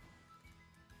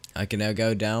 I can now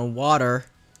go down water.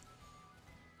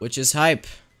 Which is hype.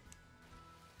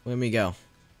 Let me go.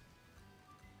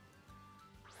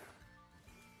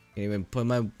 Can't even put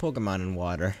my Pokemon in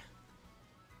water.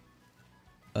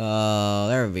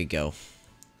 There we go.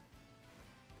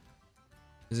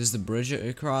 Is this the bridge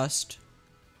I crossed?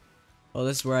 Oh,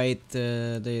 that's where I ate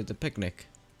the picnic.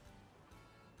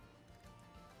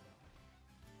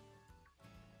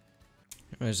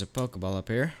 There's a Pokeball up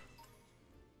here.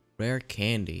 Rare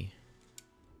candy.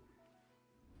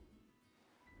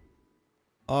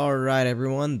 Alright,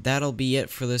 everyone. That'll be it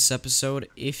for this episode.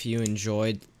 If you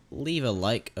enjoyed, leave a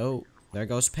like. Oh, there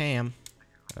goes Pam.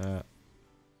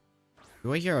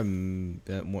 Do I hear a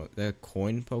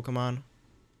coin Pokemon?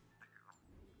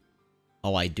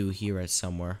 Oh, I do hear it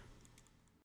somewhere.